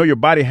 You know your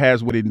body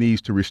has what it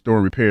needs to restore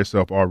and repair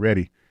itself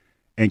already,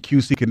 and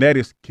QC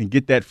Kinetics can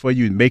get that for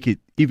you and make it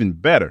even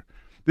better.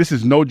 This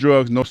is no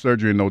drugs, no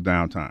surgery, and no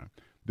downtime.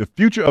 The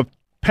future of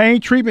pain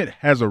treatment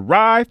has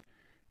arrived,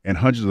 and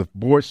hundreds of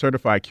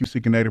board-certified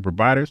QC Kinetic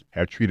providers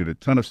have treated a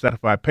ton of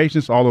certified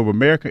patients all over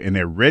America, and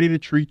they're ready to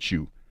treat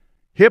you.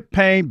 Hip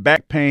pain,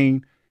 back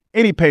pain,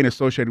 any pain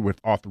associated with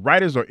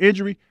arthritis or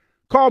injury,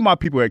 call my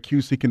people at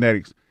QC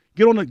Kinetics.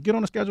 Get on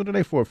the schedule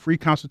today for a free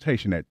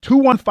consultation at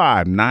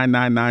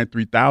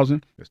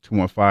 215-999-3000. That's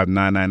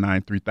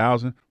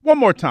 215-999-3000. One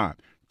more time,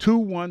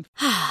 215.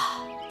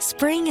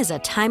 Spring is a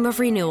time of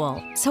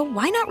renewal, so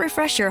why not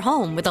refresh your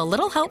home with a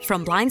little help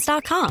from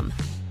Blinds.com?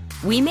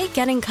 We make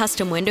getting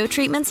custom window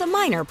treatments a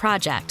minor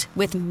project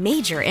with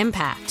major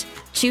impact.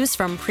 Choose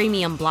from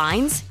premium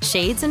blinds,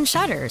 shades, and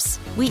shutters.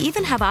 We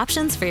even have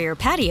options for your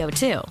patio,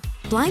 too.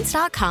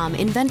 Blinds.com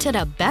invented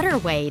a better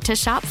way to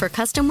shop for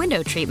custom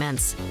window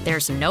treatments.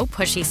 There's no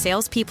pushy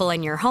salespeople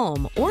in your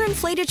home or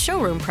inflated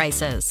showroom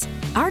prices.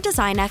 Our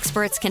design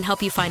experts can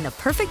help you find the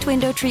perfect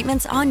window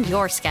treatments on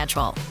your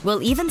schedule.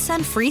 We'll even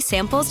send free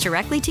samples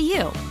directly to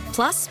you.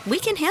 Plus, we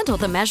can handle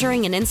the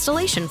measuring and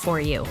installation for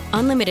you.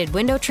 Unlimited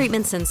window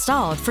treatments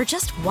installed for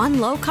just one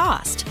low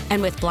cost. And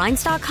with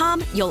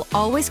Blinds.com, you'll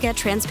always get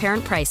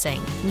transparent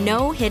pricing.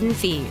 No hidden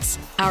fees.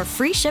 Our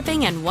free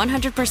shipping and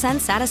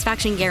 100%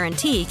 satisfaction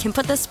guarantee can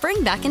put the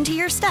spring back into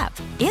your step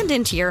and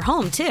into your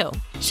home, too.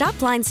 Shop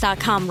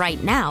Blinds.com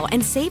right now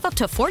and save up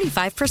to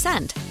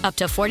 45%. Up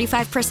to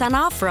 45%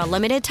 off for a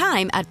limited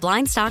time at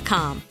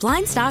Blinds.com.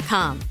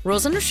 Blinds.com.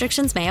 Rules and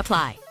restrictions may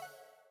apply.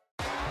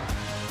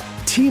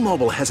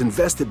 T-Mobile has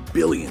invested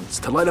billions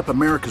to light up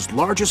America's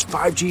largest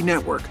 5G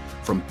network,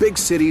 from big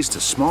cities to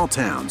small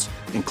towns,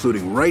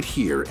 including right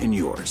here in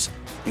yours.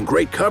 And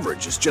great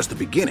coverage is just the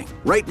beginning.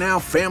 Right now,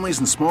 families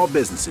and small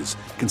businesses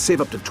can save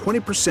up to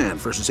 20%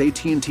 versus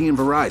AT&T and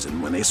Verizon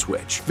when they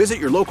switch. Visit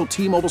your local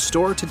T-Mobile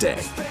store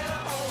today.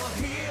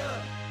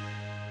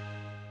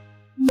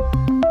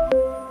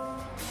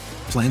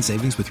 Plan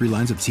savings with 3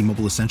 lines of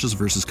T-Mobile Essentials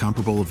versus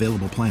comparable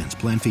available plans.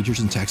 Plan features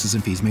and taxes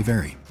and fees may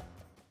vary.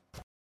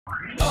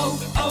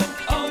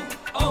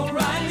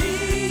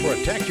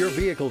 Protect your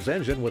vehicle's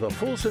engine with a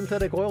full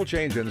synthetic oil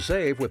change and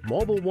save with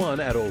Mobil 1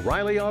 at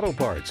O'Reilly Auto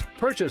Parts.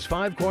 Purchase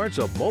 5 quarts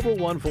of Mobil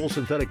 1 full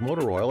synthetic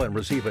motor oil and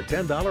receive a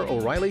 $10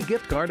 O'Reilly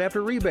gift card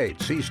after rebate.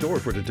 See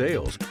store for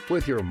details.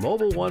 With your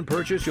Mobil 1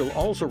 purchase, you'll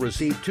also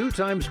receive 2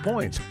 times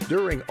points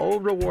during O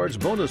Rewards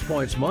Bonus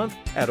Points Month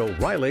at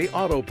O'Reilly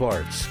Auto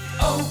Parts.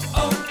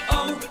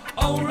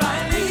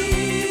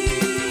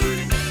 O'Reilly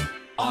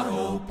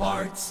Auto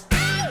Parts.